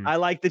 Hmm. I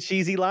like the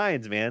cheesy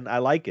lines, man. I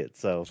like it.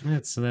 So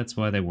That's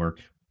why they work.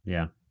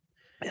 Yeah.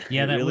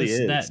 Yeah, it that really was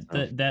is.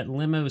 So. that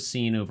limo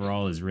scene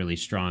overall is really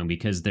strong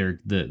because they're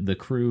the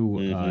crew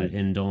Hmm.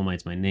 in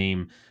Dolomite's My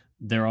Name.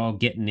 They're all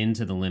getting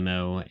into the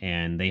limo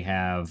and they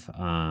have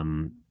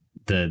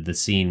the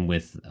scene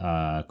with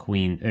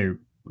Queen, or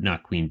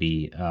not Queen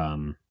Bee.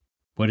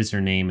 What is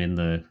her name in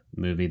the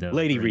movie though?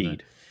 Lady Or in the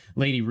Reed.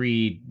 Lady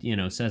Reed,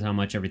 says how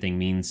much everything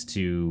means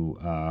to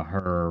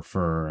her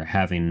for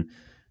having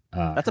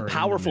That's a her in the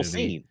powerful movie.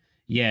 scene.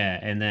 Yeah,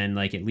 and then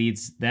like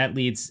leads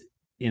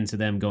into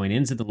them going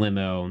into the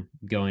limo,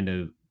 going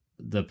to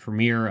the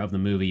premiere of the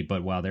movie.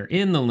 But while they're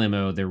in the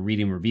limo, they're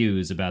reading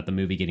reviews about the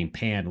movie getting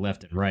panned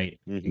left and right,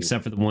 Hmm.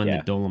 except for the one Yeah.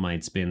 that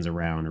Dolomite spins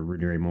around, or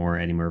Rudy Ray Moore,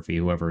 Eddie Murphy,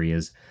 whoever he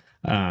is,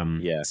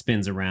 Yeah.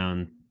 spins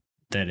around.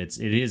 That it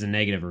is a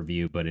negative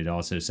review, but it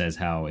also says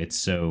how it's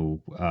so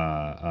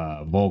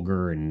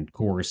vulgar and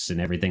coarse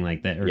and everything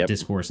like that, or Yep.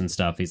 discourse and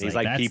stuff. He's He's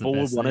like, like, that's the people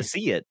would best want to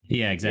thing. see it.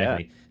 Yeah, Yeah.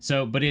 exactly.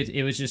 So, but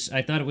it was just,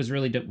 I thought it was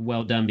really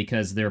well done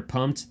because they're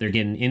pumped. They're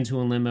getting into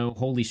a limo.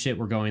 Holy shit,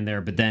 we're going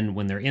there. But then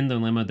when they're in the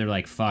limo, they're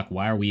like, fuck,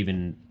 why are we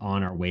even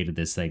on our way to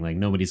this thing? Like,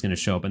 nobody's going to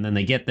show up. And then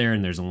they get there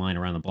and there's a line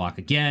around the block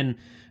again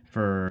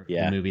for the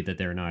Yeah. movie that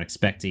they're not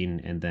expecting.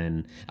 And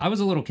then I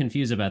was a little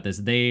confused about this.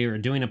 They are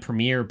doing a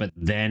premiere, but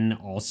then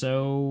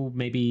also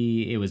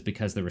maybe it was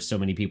because there were so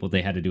many people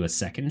they had to do a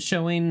second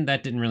showing.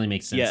 That didn't really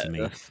make sense Yeah. to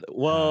me.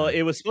 Well,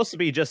 it was supposed to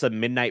be just a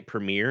midnight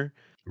premiere.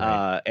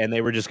 Right. And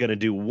they were just going to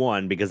do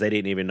one because they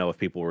didn't even know if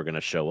people were going to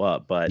show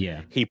up. But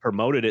Yeah. he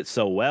promoted it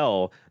so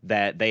well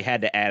that they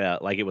had to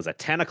add like, it was a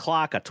 10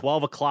 o'clock, a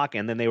 12 o'clock,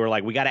 and then they were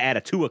like, we got to add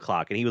a 2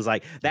 o'clock. And he was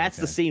like, that's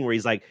the Okay. scene where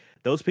he's like,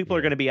 those people are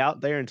Yeah. going to be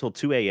out there until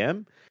 2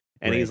 a.m.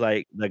 And he's Right.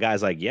 like, the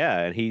guy's like,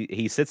 yeah. And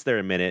he sits there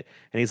a minute,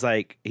 and he's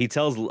like, he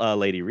tells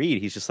Lady Reed,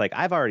 he's just like,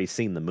 I've already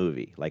seen the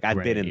movie. Like, I've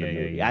been Right. in the Yeah. Yeah.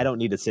 movie. I Yeah. don't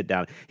need to sit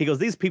down. He goes,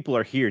 these people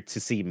are here to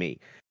see me.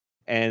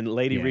 and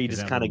Lady Yeah, Reed because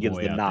just that kind little of gives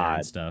boy the out there and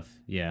nod. stuff.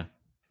 Yeah.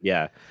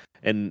 Yeah.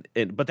 And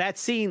but that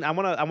scene, I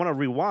wanna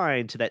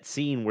rewind to that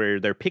scene where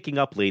they're picking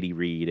up Lady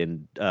Reed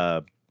and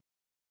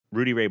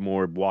Rudy Ray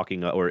Moore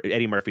walking up, or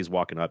Eddie Murphy's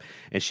walking up,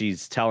 and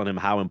she's telling him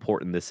how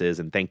important this is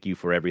and thank you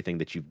for everything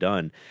that you've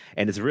done.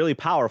 And it's really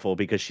powerful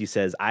because she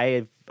says,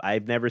 I've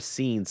never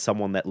seen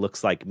someone that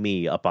looks like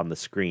me up on the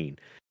screen.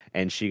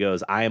 And she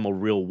goes, I am a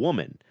real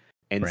woman.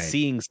 And Right.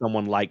 seeing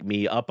someone like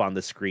me up on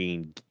the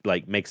screen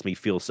like makes me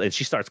feel so, and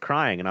she starts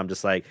crying, and I'm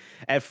just like,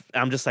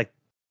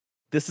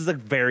 this is a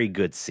very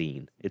good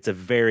scene. It's a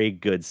very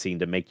good scene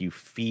to make you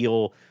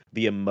feel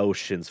the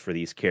emotions for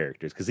these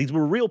characters because these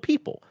were real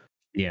people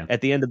Yeah.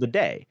 at the end of the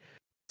day.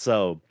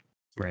 So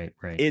Right.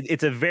 Right.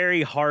 it's a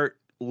very heart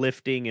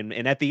lifting,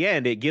 and at the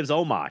end it gives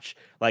homage.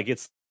 Like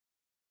it's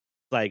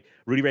like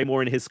Rudy Ray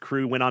Moore and his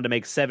crew went on to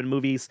make 7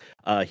 movies.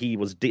 He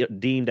was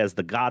deemed as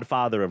the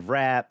godfather of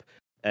rap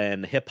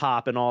and hip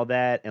hop and all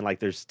that. And like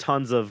there's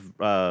tons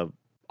of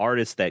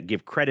artists that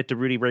give credit to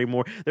Rudy Ray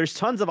Moore. There's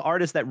tons of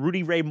artists that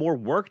Rudy Ray Moore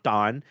worked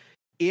on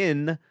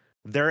in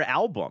their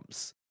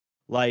albums.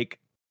 Like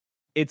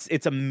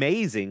it's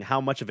amazing how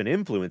much of an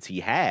influence he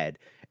had.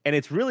 And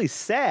it's really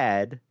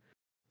sad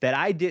that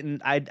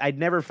I'd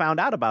never found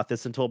out about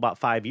this until about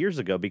 5 years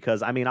ago,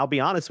 because I mean, I'll be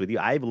honest with you,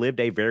 I've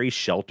lived a very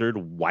sheltered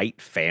white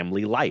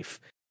family life.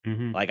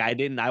 Mm-hmm. Like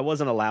I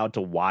wasn't allowed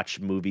to watch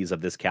movies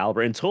of this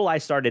caliber until I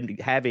started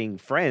having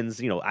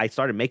friends. You know, I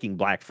started making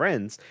black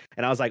friends,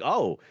 and I was like,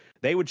 oh,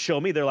 they would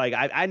show me. They're like,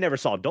 I never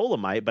saw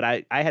Dolomite, but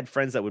I had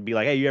friends that would be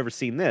like, hey, you ever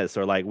seen this?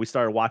 Or like we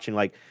started watching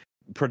like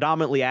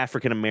predominantly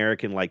African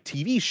American like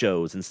TV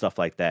shows and stuff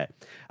like that.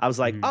 I was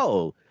like,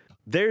 oh,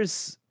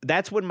 that's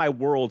when my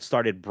world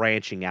started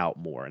branching out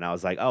more, and I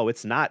was like, oh,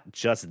 it's not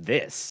just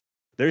this.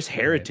 There's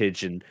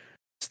heritage and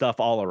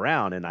stuff all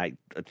around, and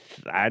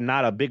I'm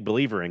not a big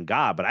believer in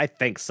God, but I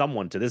thank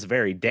someone to this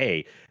very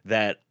day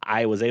that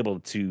I was able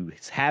to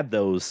have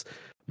those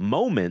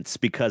moments,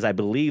 because I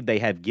believe they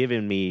have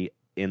given me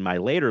in my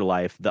later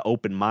life the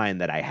open mind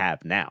that I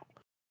have now.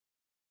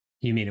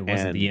 You mean it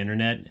wasn't the And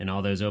internet and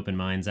all those open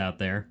minds out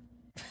there?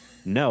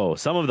 no,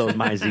 some of those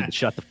minds need to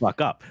shut the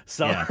fuck up.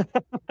 So Yeah.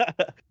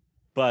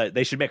 but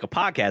they should make a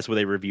podcast where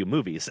they review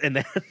movies, and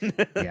then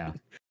Yeah.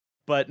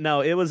 But no,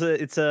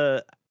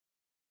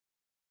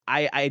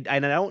 I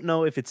don't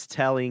know if it's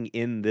telling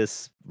in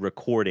this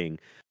recording,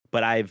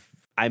 but I've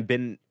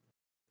been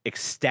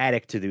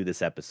ecstatic to do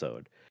this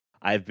episode.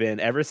 I've been,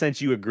 ever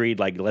since you agreed,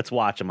 like, let's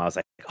watch them, I was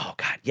like, oh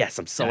god, yes,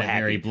 I'm so I happy.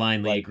 very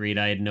blindly like, agreed.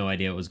 I had no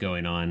idea what was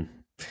going on.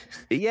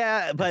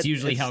 Yeah, but it's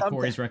usually how something-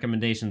 Corey's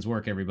recommendations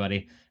work,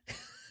 everybody.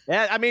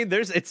 Yeah, I mean,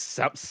 it's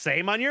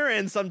same on your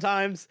end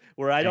sometimes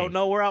where I don't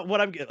know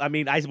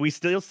we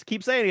still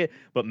keep saying it,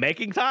 but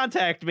Making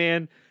Contact,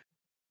 man,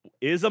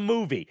 is a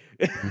movie.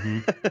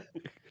 Mm-hmm.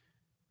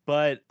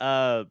 But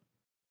I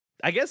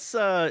guess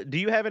do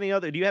you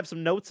have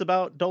some notes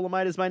about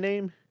Dolomite Is My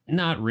Name?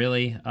 Not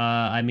really.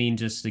 I mean,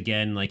 just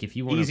again, like if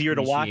you want Easier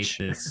to watch.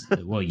 this,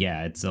 well,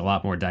 yeah, it's a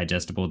lot more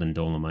digestible than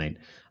Dolomite.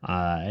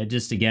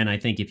 Just again, I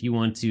think if you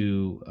want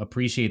to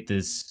appreciate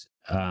this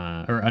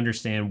or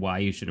understand why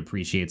you should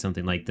appreciate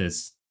something like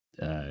this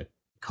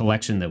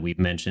collection that we've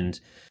mentioned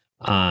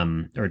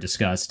or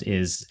discussed,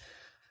 is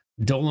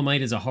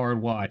Dolomite is a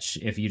hard watch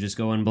if you just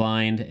go in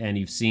blind and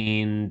you've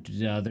seen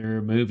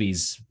other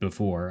movies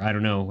before. I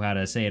don't know how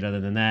to say it other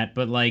than that,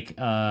 but like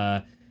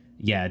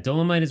yeah,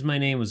 Dolomite Is My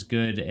Name was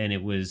good, and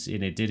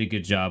it did a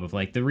good job of,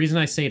 like, the reason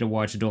I say to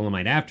watch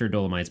Dolomite after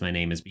Dolomite's My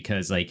Name is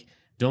because, like,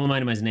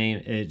 Dolomite Is My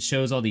Name, it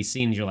shows all these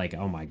scenes, you're like,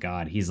 oh my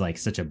god, he's like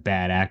such a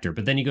bad actor.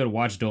 But then you go to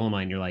watch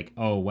Dolomite and you're like,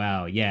 oh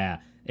wow, yeah,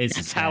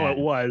 That's how it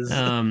was.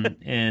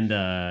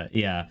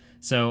 Yeah.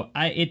 So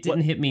it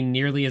didn't hit me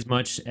nearly as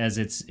much as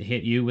it's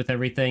hit you with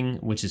everything,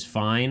 which is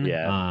fine.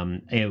 Yeah.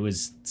 It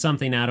was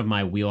something out of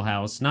my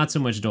wheelhouse. Not so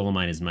much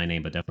Dolomite Is My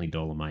Name, but definitely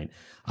Dolomite.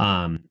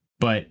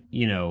 But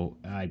you know,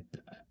 I'm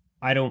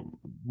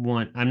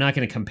not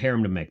going to compare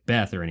him to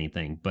Macbeth or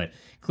anything, but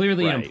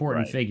clearly an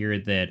important figure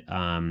that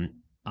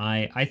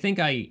I think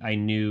I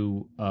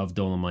knew of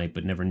Dolomite,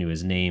 but never knew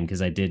his name,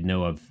 because I did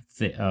know of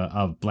it's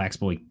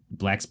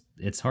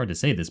hard to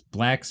say this,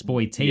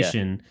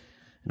 Blaxploitation,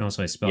 and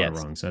also I spelled it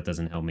wrong, so that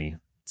doesn't help me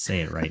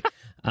say it right.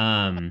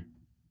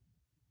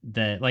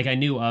 That, like, I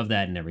knew of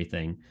that and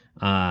everything,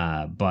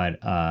 but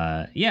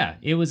yeah,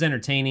 it was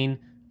entertaining.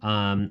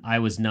 I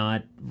was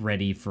not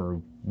ready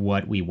for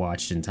what we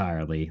watched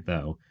entirely,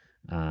 though.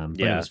 But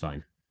it was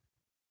fine.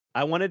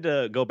 I wanted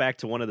to go back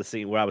to one of the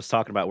scenes where I was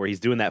talking about, where he's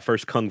doing that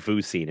first kung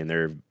fu scene and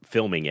they're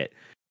filming it,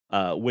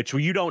 which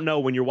you don't know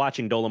when you're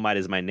watching Dolomite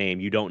Is My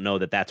Name. You don't know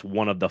that that's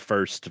one of the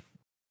first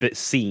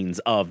scenes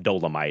of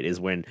Dolomite, is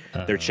when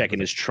they're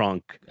checking his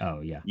trunk. Oh,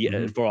 yeah.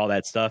 For all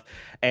that stuff.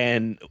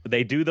 And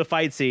they do the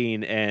fight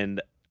scene,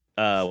 and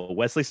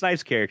Wesley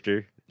Snipes'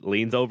 character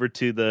leans over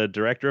to the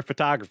director of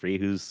photography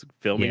who's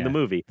filming the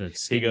movie. The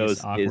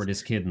skinniest,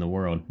 awkwardest kid in the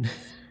world.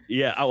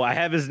 Yeah. Oh, I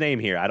have his name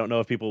here. I don't know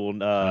if people will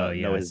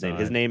know his name.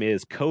 His name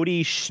is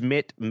Cody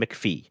Schmidt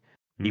McPhee.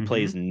 He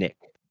plays Nick.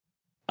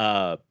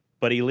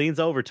 But he leans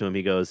over to him.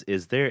 He goes,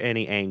 "Is there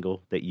any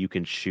angle that you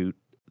can shoot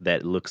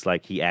that looks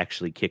like he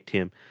actually kicked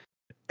him?"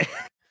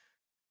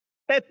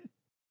 and,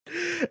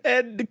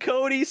 and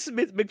Cody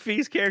Smith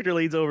McPhee's character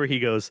leans over. He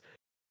goes,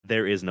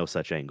 "There is no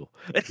such angle."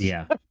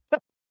 Yeah.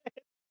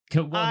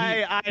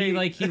 Well,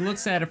 he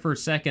looks at it for a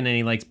second and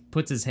he like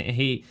puts his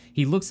he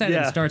looks at it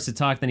and starts to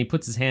talk. Then he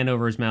puts his hand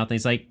over his mouth and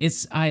he's like,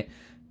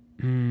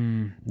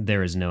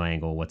 there is no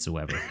angle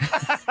whatsoever.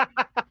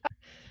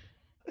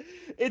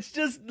 It's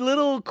just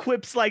little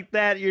quips like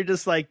that. You're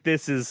just like,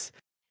 this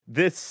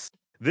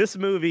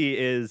movie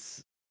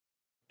is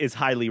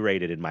highly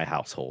rated in my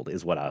household,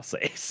 is what I'll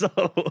say. So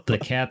the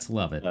cats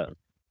love it.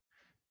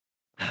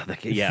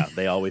 Yeah,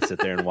 they always sit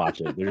there and watch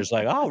it. They're just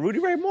like, "Oh, Rudy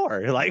Ray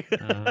Moore!" Like,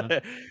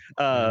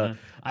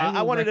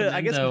 I wanted to.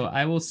 I guess though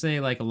I will say,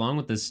 like, along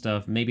with this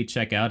stuff, maybe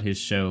check out his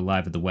show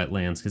Live at the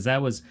Wetlands,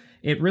 because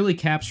it really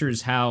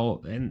captures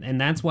how, and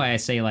that's why I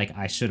say, like,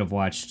 I should have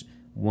watched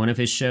one of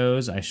his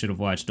shows. I should have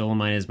watched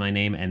Dolomite Is My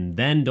Name and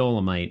then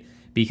Dolomite,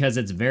 because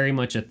it's very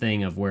much a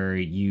thing of where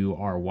you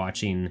are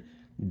watching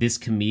this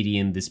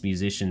comedian, this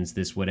musician's,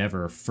 this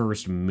whatever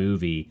first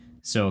movie.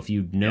 So if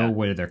you know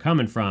where they're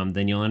coming from,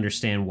 then you'll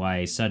understand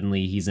why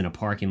suddenly he's in a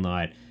parking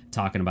lot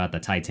talking about the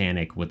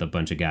Titanic with a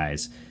bunch of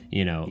guys.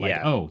 You know,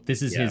 like, oh,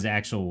 this is his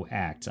actual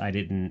act. I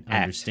didn't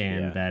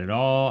understand that at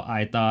all.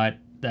 I thought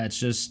that's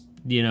just,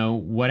 you know,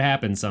 what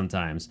happens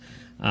sometimes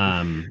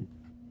in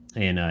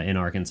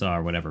Arkansas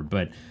or whatever.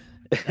 But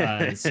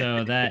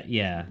so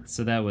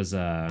that was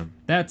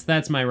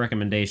that's my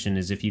recommendation,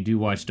 is if you do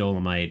watch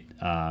Dolomite,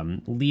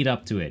 lead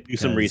up to it, do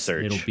some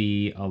research. It'll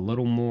be a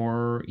little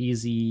more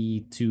easy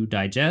to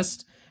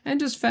digest, and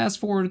just fast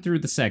forward through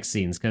the sex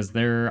scenes because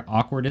they're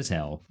awkward as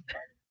hell.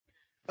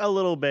 A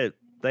little bit,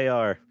 they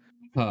are.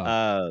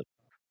 I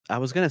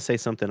was gonna say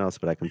something else,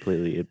 but I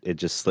completely it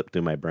just slipped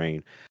through my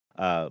brain.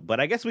 But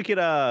I guess we could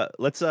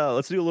let's do a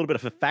little bit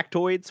of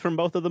factoids from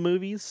both of the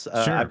movies.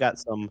 Sure. I've got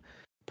some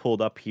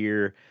pulled up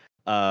here.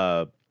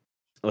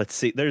 Let's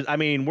see.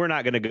 We're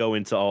not going to go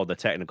into all the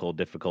technical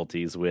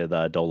difficulties with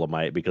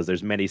Dolomite, because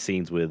there's many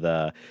scenes with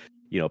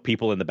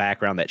people in the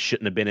background that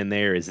shouldn't have been in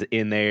there is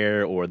in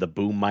there, or the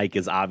boom mic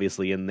is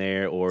obviously in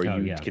there, or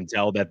can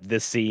tell that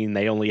this scene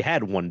they only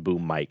had one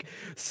boom mic.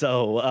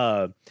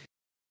 So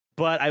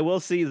but I will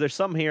see there's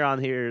some on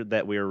here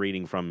that we are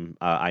reading from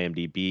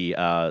IMDb.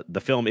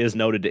 The film is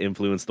noted to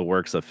influence the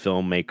works of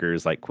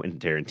filmmakers like Quentin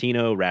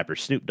Tarantino, rapper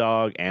Snoop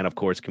Dogg, and of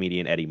course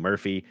comedian Eddie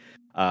Murphy.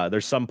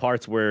 There's some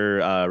parts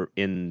where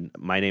in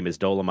My Name is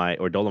Dolomite,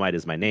 or Dolomite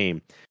Is My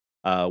Name,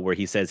 where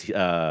he says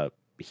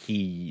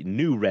he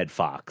knew Red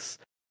Fox.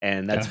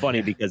 And that's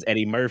funny because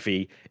Eddie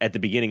Murphy, at the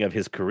beginning of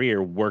his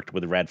career, worked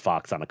with Red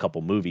Fox on a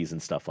couple movies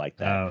and stuff like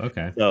that. Oh,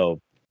 okay. So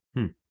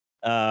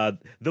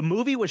the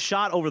movie was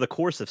shot over the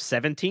course of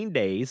 17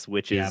 days,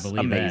 which is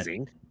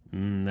amazing.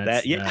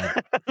 A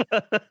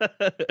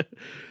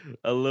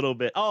little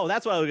bit. Oh,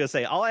 that's what I was gonna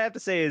say. All I have to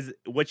say is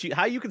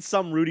how you can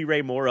sum Rudy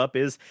Ray Moore up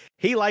is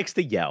he likes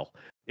to yell,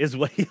 is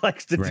what he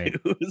likes to do.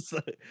 So,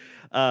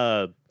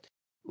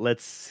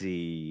 let's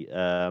see.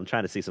 I'm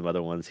trying to see some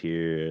other ones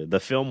here. The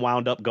film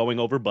wound up going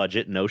over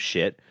budget. No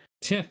shit.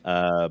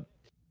 A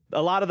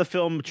lot of the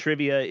film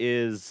trivia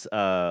is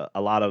a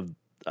lot of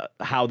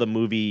how the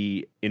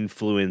movie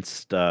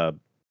influenced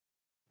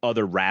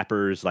other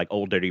rappers like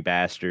Old Dirty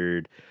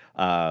Bastard.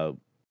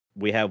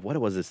 We have, what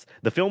was this?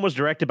 The film was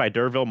directed by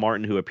D'Urville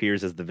Martin, who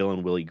appears as the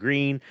villain Willie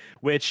Green,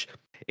 which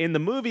in the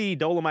movie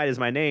Dolomite Is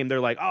My Name,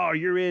 they're like, oh,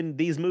 you're in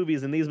these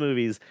movies and these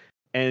movies.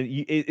 And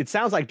it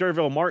sounds like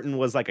D'Urville Martin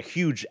was like a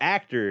huge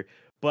actor,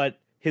 but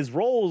his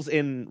roles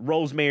in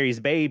Rosemary's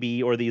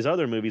Baby or these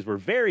other movies were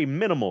very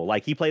minimal.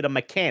 Like he played a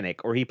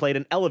mechanic, or he played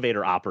an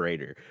elevator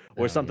operator,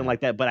 or something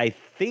like that. But I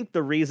think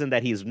the reason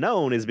that he's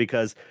known is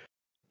because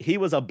he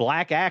was a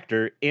black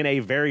actor in a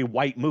very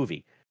white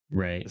movie.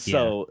 Right.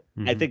 So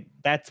I think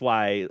that's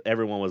why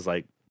everyone was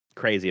like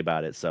crazy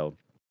about it. So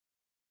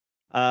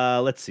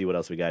let's see what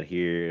else we got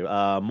here.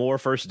 Moore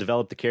first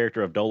developed the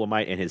character of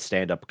Dolomite in his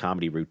stand-up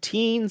comedy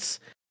routines,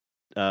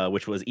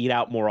 which was Eat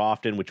Out More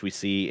Often, which we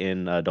see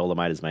in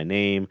Dolomite Is My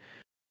Name.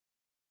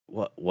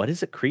 What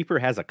is it? Creeper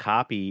has a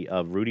copy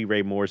of Rudy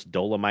Ray Moore's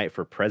Dolomite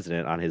for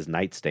President on his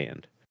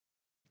nightstand.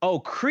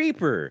 Oh,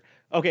 Creeper.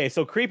 Okay,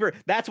 so Creeper,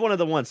 that's one of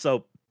the ones.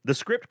 So the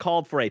script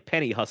called for a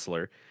penny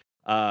hustler,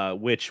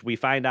 which we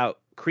find out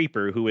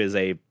Creeper, who is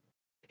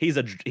he's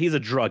a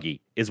druggie,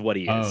 is what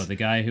he is. Oh, the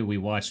guy who we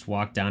watched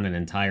walk down an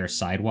entire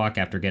sidewalk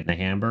after getting a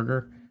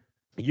hamburger.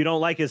 You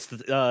don't like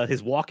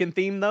his walking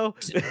theme though?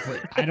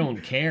 I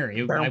don't care.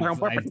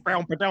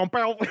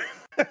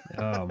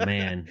 Oh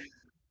man.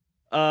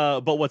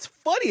 But what's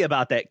funny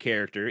about that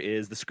character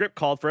is the script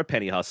called for a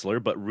penny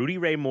hustler, but Rudy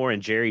Ray Moore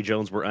and Jerry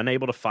Jones were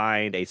unable to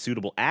find a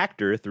suitable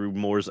actor through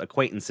Moore's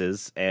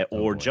acquaintances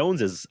or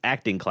Jones's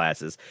acting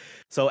classes.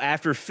 So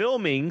after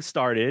filming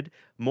started,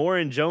 Moore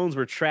and Jones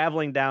were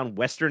traveling down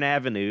Western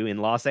Avenue in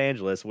Los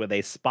Angeles, where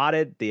they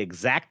spotted the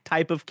exact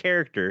type of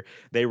character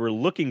they were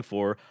looking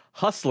for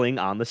hustling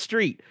on the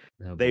street.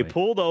 They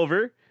pulled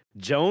over.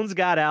 Jones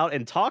got out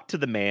and talked to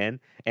the man,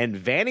 and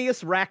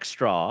Vanius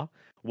Rackstraw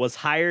was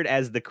hired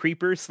as the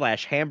creeper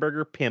slash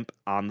hamburger pimp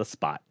on the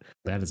spot.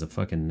 That is a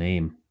fucking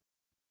name.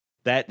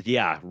 That,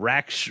 yeah,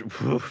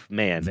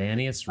 man.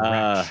 Vanius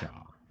Rakshaw.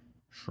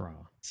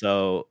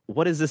 So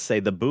what does this say?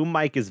 The boom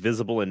mic is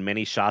visible in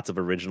many shots of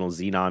original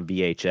Xenon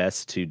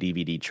VHS to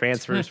DVD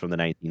transfers from the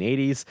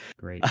 1980s.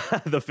 Great.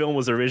 The film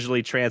was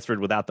originally transferred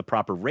without the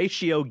proper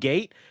ratio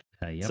gate.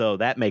 Yep. So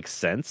that makes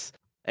sense.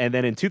 And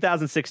then in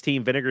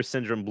 2016, Vinegar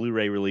Syndrome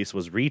Blu-ray release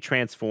was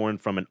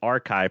retransformed from an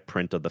archive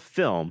print of the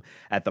film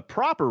at the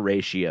proper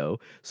ratio,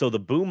 so the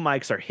boom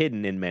mics are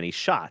hidden in many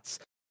shots.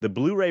 The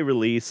Blu-ray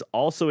release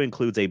also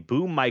includes a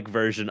boom mic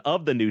version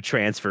of the new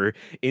transfer,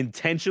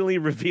 intentionally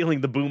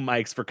revealing the boom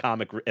mics for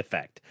comic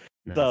effect.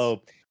 Nice.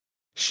 So,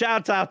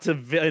 shout out to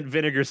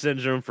Vinegar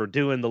Syndrome for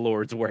doing the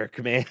Lord's work,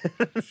 man.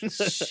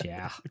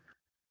 Yeah.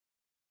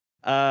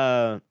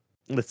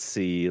 Let's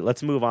see.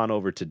 Let's move on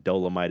over to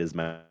Dolomite is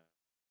my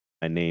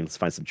name. Let's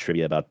find some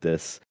trivia about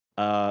this.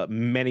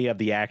 Many of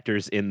the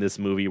actors in this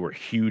movie were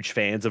huge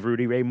fans of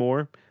Rudy Ray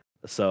Moore,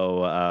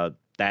 so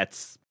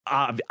that's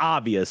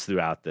obvious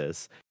throughout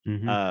this.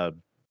 Mm-hmm.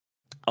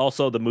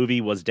 Also, the movie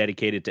was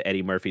dedicated to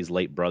Eddie Murphy's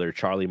late brother,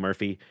 Charlie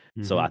Murphy.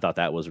 Mm-hmm. So I thought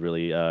that was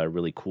really,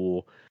 really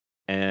cool.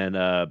 And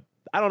I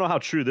don't know how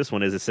true this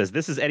one is. It says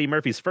this is Eddie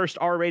Murphy's first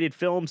R-rated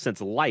film since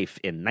Life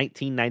in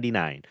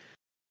 1999.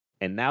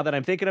 And now that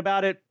I'm thinking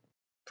about it,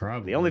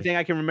 probably the only thing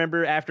I can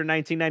remember after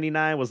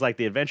 1999 was like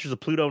The Adventures of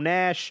Pluto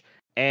Nash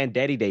and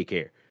Daddy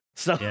Daycare.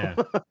 So yeah,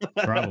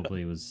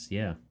 probably was,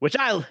 yeah. Which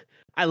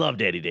I love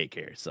Daddy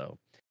Daycare. So,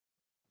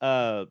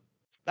 I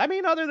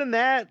mean, other than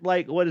that,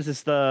 like, what is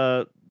this?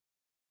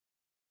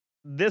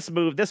 This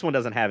one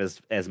doesn't have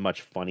as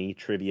much funny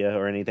trivia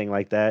or anything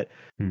like that.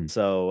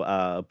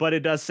 So, but it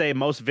does say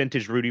most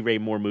vintage Rudy Ray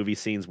Moore movie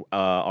scenes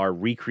are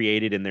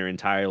recreated in their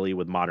entirety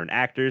with modern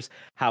actors.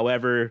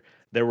 However,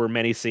 there were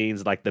many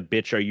scenes like the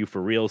 "Bitch, Are You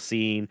For Real"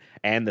 scene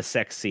and the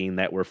sex scene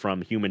that were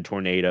from Human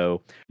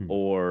Tornado,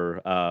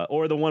 or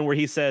the one where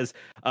he says,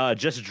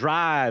 "Just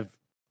drive."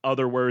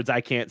 Other words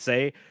I can't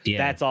say. Yeah,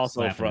 that's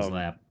also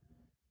from.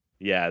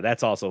 Yeah,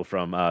 that's also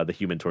from the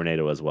Human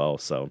Tornado as well.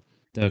 So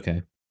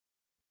okay.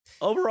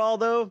 Overall,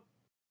 though,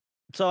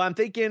 so I'm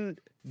thinking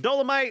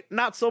Dolomite,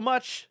 not so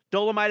much.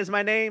 Dolomite is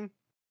my name.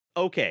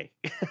 Okay.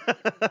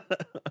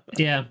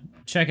 Yeah,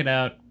 check it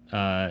out.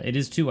 It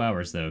is 2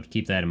 hours though.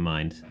 Keep that in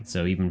mind.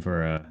 So even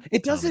for a,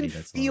 it doesn't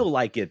feel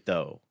like it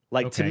though.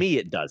 Like to me,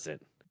 it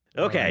doesn't.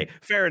 Okay, right.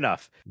 Fair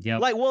enough. Yeah.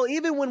 Like, well,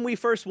 even when we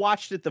first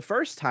watched it the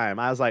first time,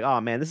 I was like, oh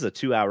man, this is a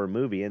 2 hour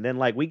movie. And then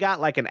like we got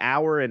like an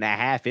hour and a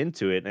half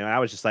into it, and I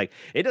was just like,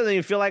 it doesn't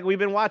even feel like we've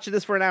been watching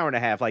this for an hour and a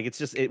half. Like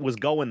it was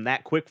going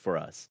that quick for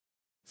us.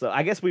 So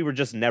I guess we were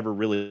just never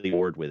really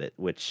bored with it,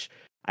 which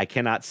I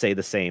cannot say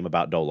the same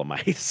about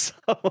Dolomite. So.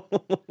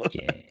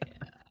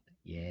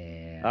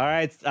 Yeah. All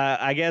right.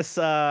 I guess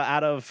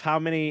out of how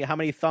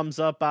many thumbs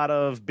up out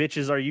of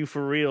Bitches Are You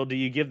For Real do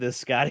you give this,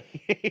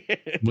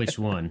 Scotty? Which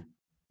one?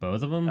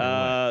 Both of them?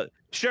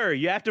 Sure.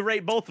 You have to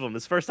rate both of them.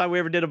 It's the first time we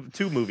ever did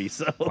two movies.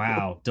 So.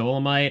 Wow.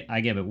 Dolomite, I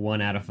give it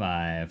 1 out of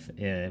 5.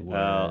 It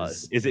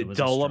was. Is it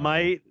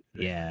Dolomite?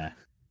 Yeah.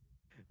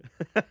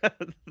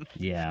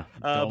 Yeah.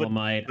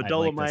 Dolomite. But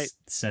Dolomite. I'd like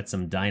to set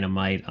some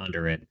dynamite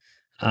under it.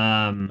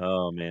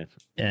 Oh man.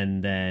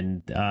 And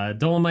then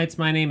Dolomite's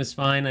my name is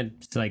fine.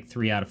 It's like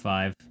 3 out of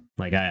 5.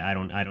 Like I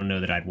don't know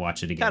that I'd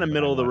watch it again. Kind of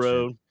middle of the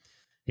road.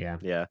 Yeah.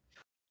 Yeah.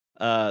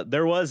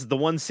 There was the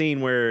one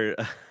scene where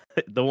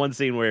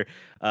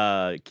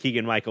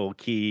Keegan-Michael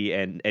Key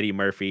and Eddie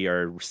Murphy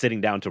are sitting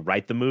down to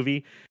write the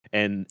movie,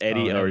 and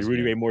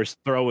Rudy Ray Moore's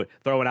throwing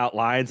out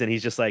lines, and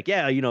he's just like,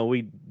 yeah,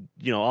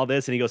 all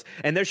this, and he goes,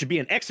 and there should be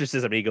an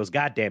exorcism, and he goes,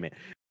 God damn it.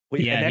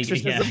 Keegan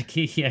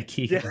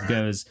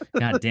goes,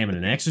 God damn it,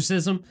 an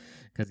exorcism?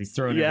 Because he's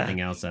throwing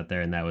everything else out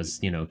there, and that was,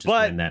 just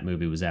when that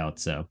movie was out,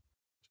 so.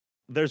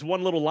 There's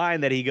one little line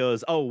that he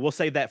goes, oh, we'll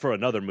save that for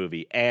another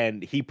movie.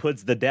 And he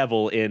puts the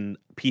devil in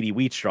Petey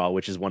Wheatstraw,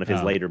 which is one of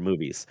his later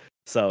movies.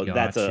 So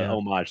that's a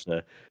homage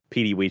to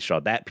Petey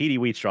Wheatstraw. That Petey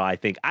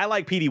Wheatstraw, I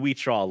like Petey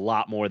Wheatstraw a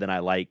lot more than I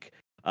like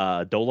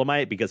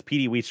Dolomite, because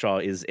Petey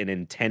Wheatstraw is an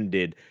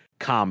intended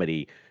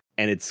comedy,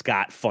 and it's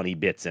got funny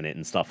bits in it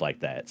and stuff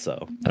like that.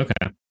 So okay.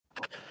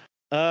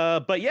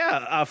 But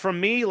yeah, from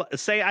me,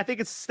 I think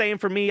it's staying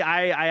for me.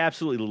 I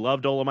absolutely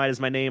love Dolomite is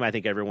my name. I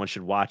think everyone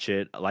should watch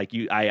it. Like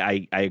you,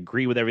 I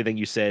agree with everything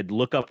you said.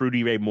 Look up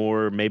Rudy Ray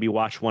Moore. Maybe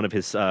watch one of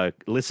his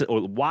listen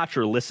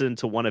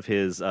to one of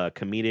his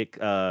comedic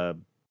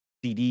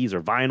CDs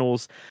or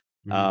vinyls.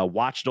 Mm-hmm.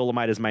 Watch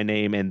Dolomite is my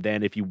name, and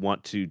then if you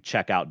want to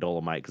check out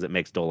Dolomite, because it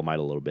makes Dolomite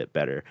a little bit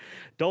better.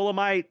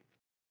 Dolomite.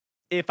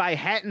 If I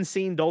hadn't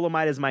seen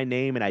Dolomite is my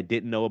name and I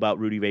didn't know about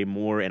Rudy Ray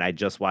Moore and I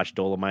just watched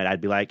Dolomite, I'd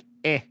be like,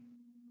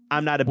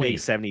 I'm not a big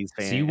 70s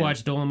fan. So you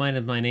watched Dolomite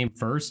is my name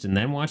first and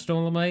then watched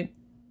Dolomite?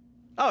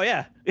 Oh,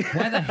 yeah.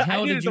 Why the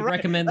hell did you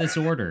recommend this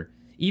order?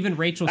 Even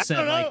Rachel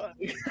said,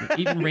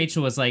 even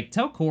Rachel was like,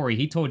 tell Corey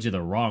he told you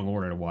the wrong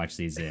order to watch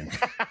these in.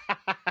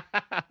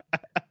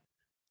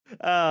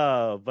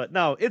 Oh, but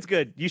no, it's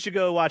good. You should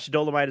go watch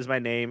Dolomite is my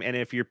name. And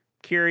if you're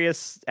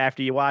curious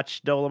after you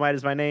watch Dolomite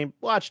is my name,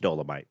 watch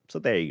Dolomite. So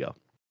there you go.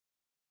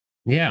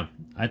 Yeah,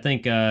 I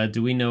think.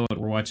 Do we know what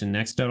we're watching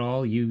next at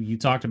all? You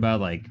talked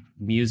about like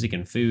music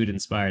and food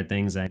inspired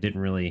things. I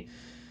didn't really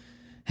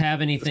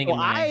have anything So in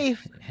my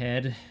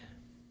head.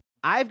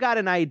 I've got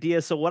an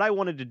idea. So what I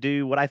wanted to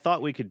do, what I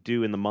thought we could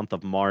do in the month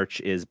of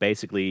March is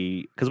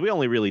basically because we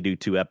only really do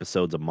 2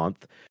 episodes a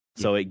month,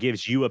 Yeah. so it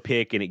gives you a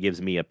pick and it gives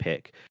me a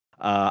pick.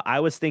 I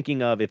was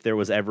thinking of if there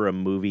was ever a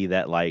movie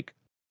that like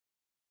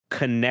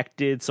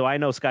connected. So I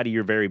know Scotty,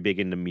 you're very big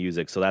into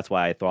music, so that's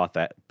why I thought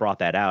that brought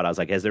that out. I was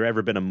like, has there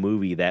ever been a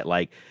movie that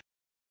like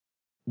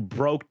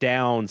broke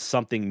down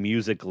something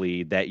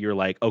musically that you're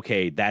like,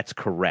 okay, that's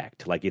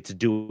correct, like it's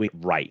doing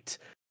right,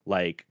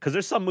 like because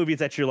there's some movies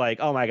that you're like,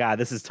 oh my god,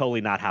 this is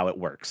totally not how it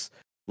works,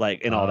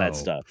 like and all that Oh,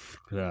 stuff.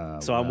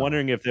 So I'm well.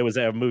 wondering if there was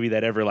a movie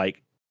that ever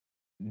like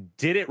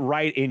did it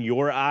right in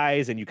your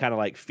eyes and you kind of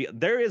like feel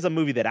there is a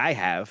movie that I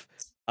have.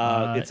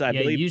 It's I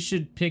Yeah, believe you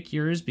should pick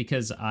yours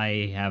because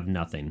I have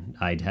nothing.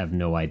 I'd have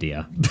no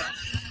idea.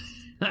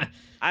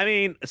 I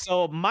mean,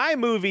 so my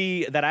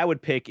movie that I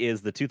would pick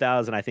is the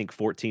 2000, I think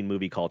 14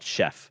 movie called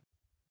Chef.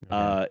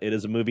 Okay. It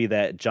is a movie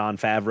that John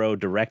Favreau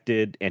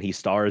directed and he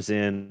stars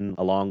in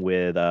along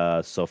with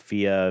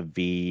Sofia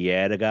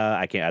Viega.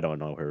 I don't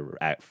know her.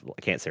 I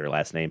can't say her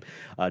last name.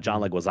 John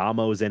Mhm.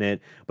 Leguizamo's in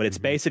it, but it's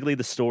Mhm. basically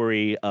the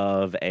story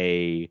of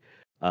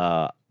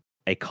uh,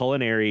 a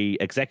culinary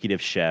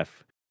executive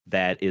chef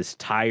that is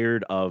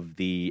tired of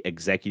the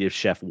executive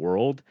chef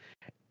world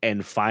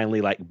and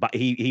finally like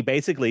he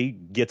basically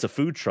gets a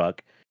food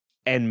truck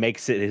and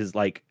makes it his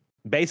like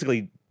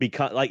basically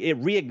because like it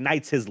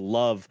reignites his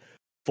love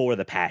for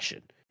the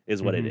passion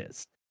is what it Mhm.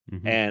 is.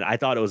 Mhm. And I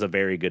thought it was a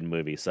very good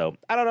movie. So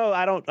I don't know.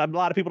 I don't. A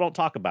lot of people don't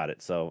talk about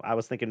it. So I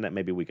was thinking that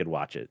maybe we could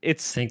watch it. I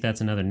It's think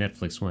that's another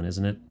Netflix one,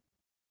 isn't it?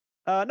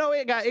 no,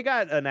 it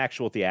got an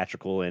actual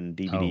theatrical and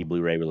DVD Oh,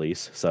 Blu-ray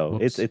release. So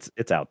it's whoops. it's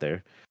it's out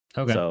there.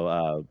 Okay.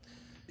 So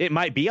it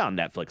might be on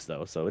Netflix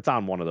though. So it's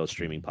on one of those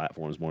streaming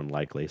platforms more than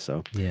likely.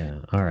 So Yeah.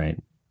 All right.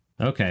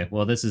 Okay.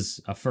 Well, this is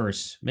a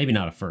first. Maybe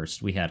not a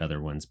first. We had other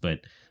ones,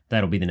 but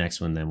that'll be the next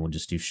one. Then we'll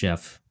just do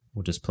Chef.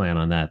 We'll just plan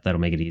on that.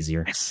 That'll make it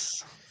easier.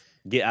 yes.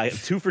 Yeah,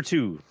 2 for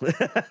 2.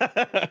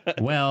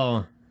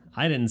 Well,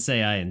 I didn't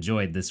say I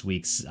enjoyed this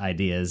week's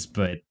ideas,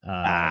 but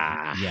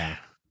Ah, yeah,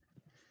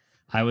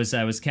 I was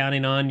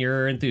counting on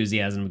your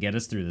enthusiasm to get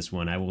us through this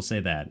one. I will say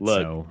that.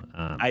 look, So,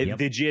 I yep.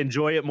 did you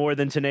enjoy it more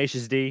than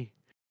Tenacious D?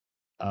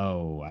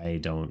 Oh, I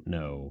don't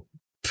know.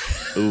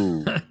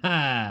 Ooh,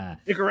 Yeah.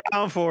 stick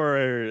around for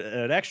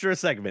an extra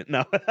segment.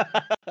 No.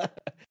 All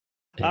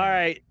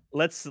right,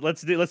 let's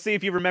see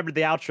if you remembered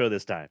the outro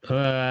this time.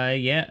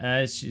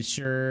 Yeah,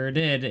 sure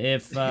did.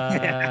 If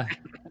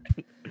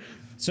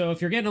so,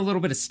 if you're getting a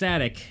little bit of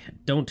static,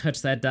 don't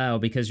touch that dial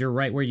because you're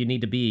right where you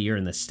need to be. You're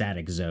in the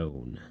static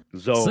zone.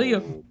 See ya.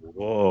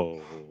 Whoa,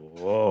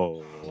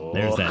 whoa,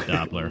 There's whoa. that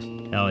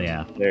Doppler. Hell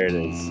yeah. There it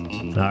is.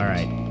 All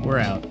right, we're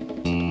out.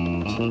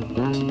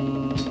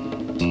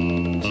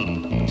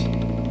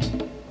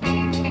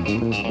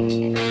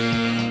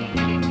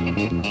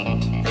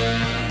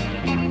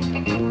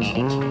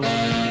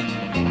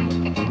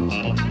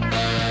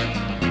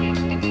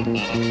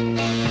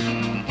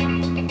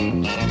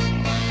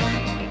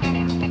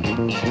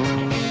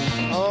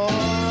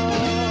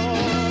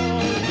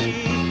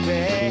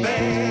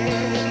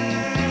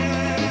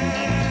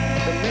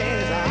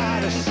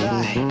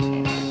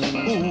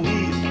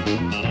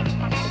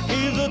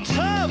 He's a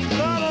tough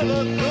son of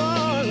a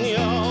gun,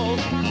 y'all.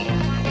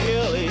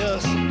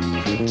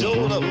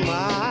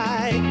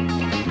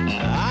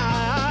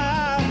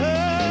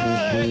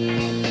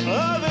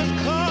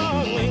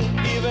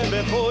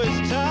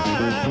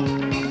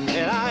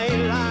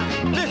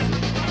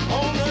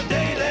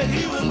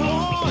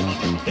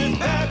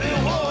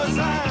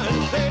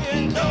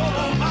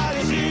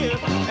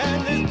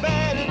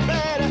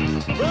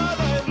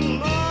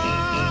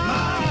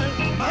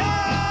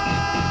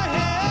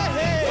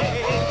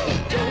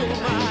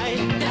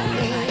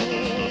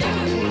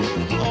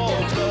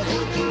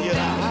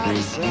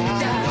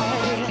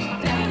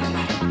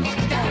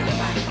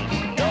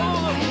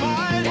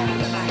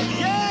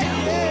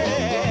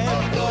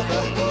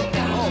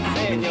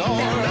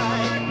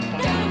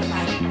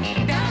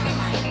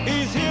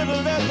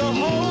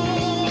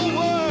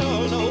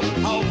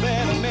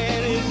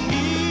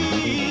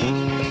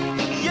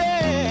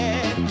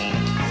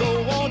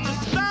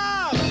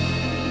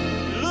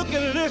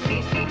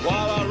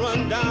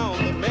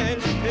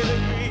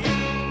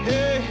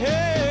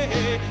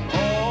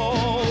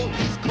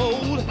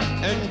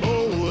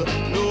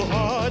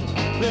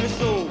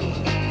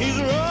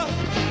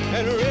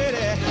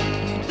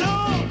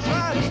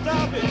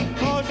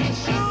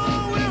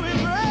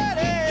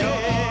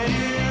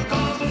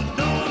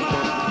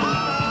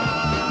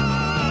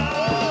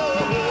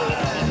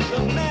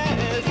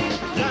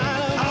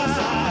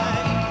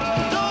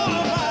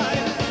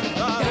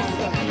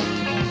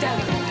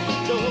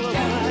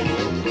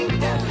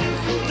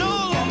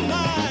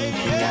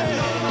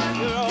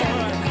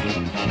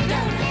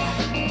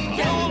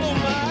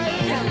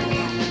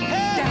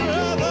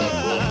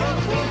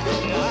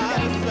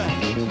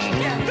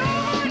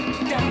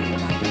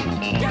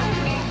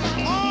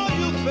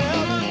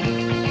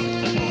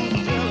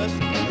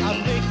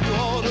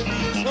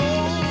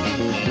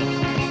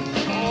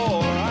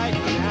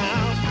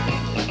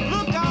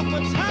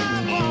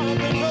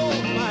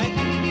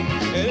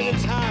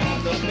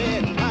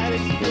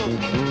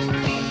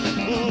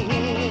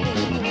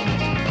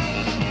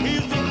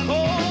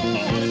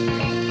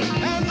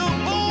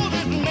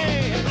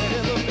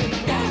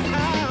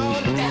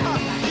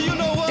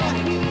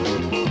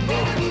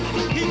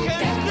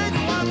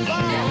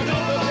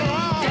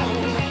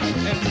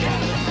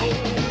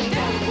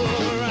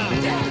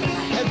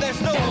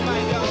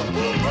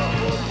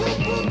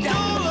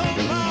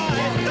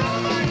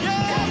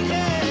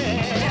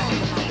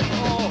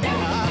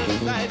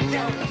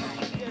 Dynamite.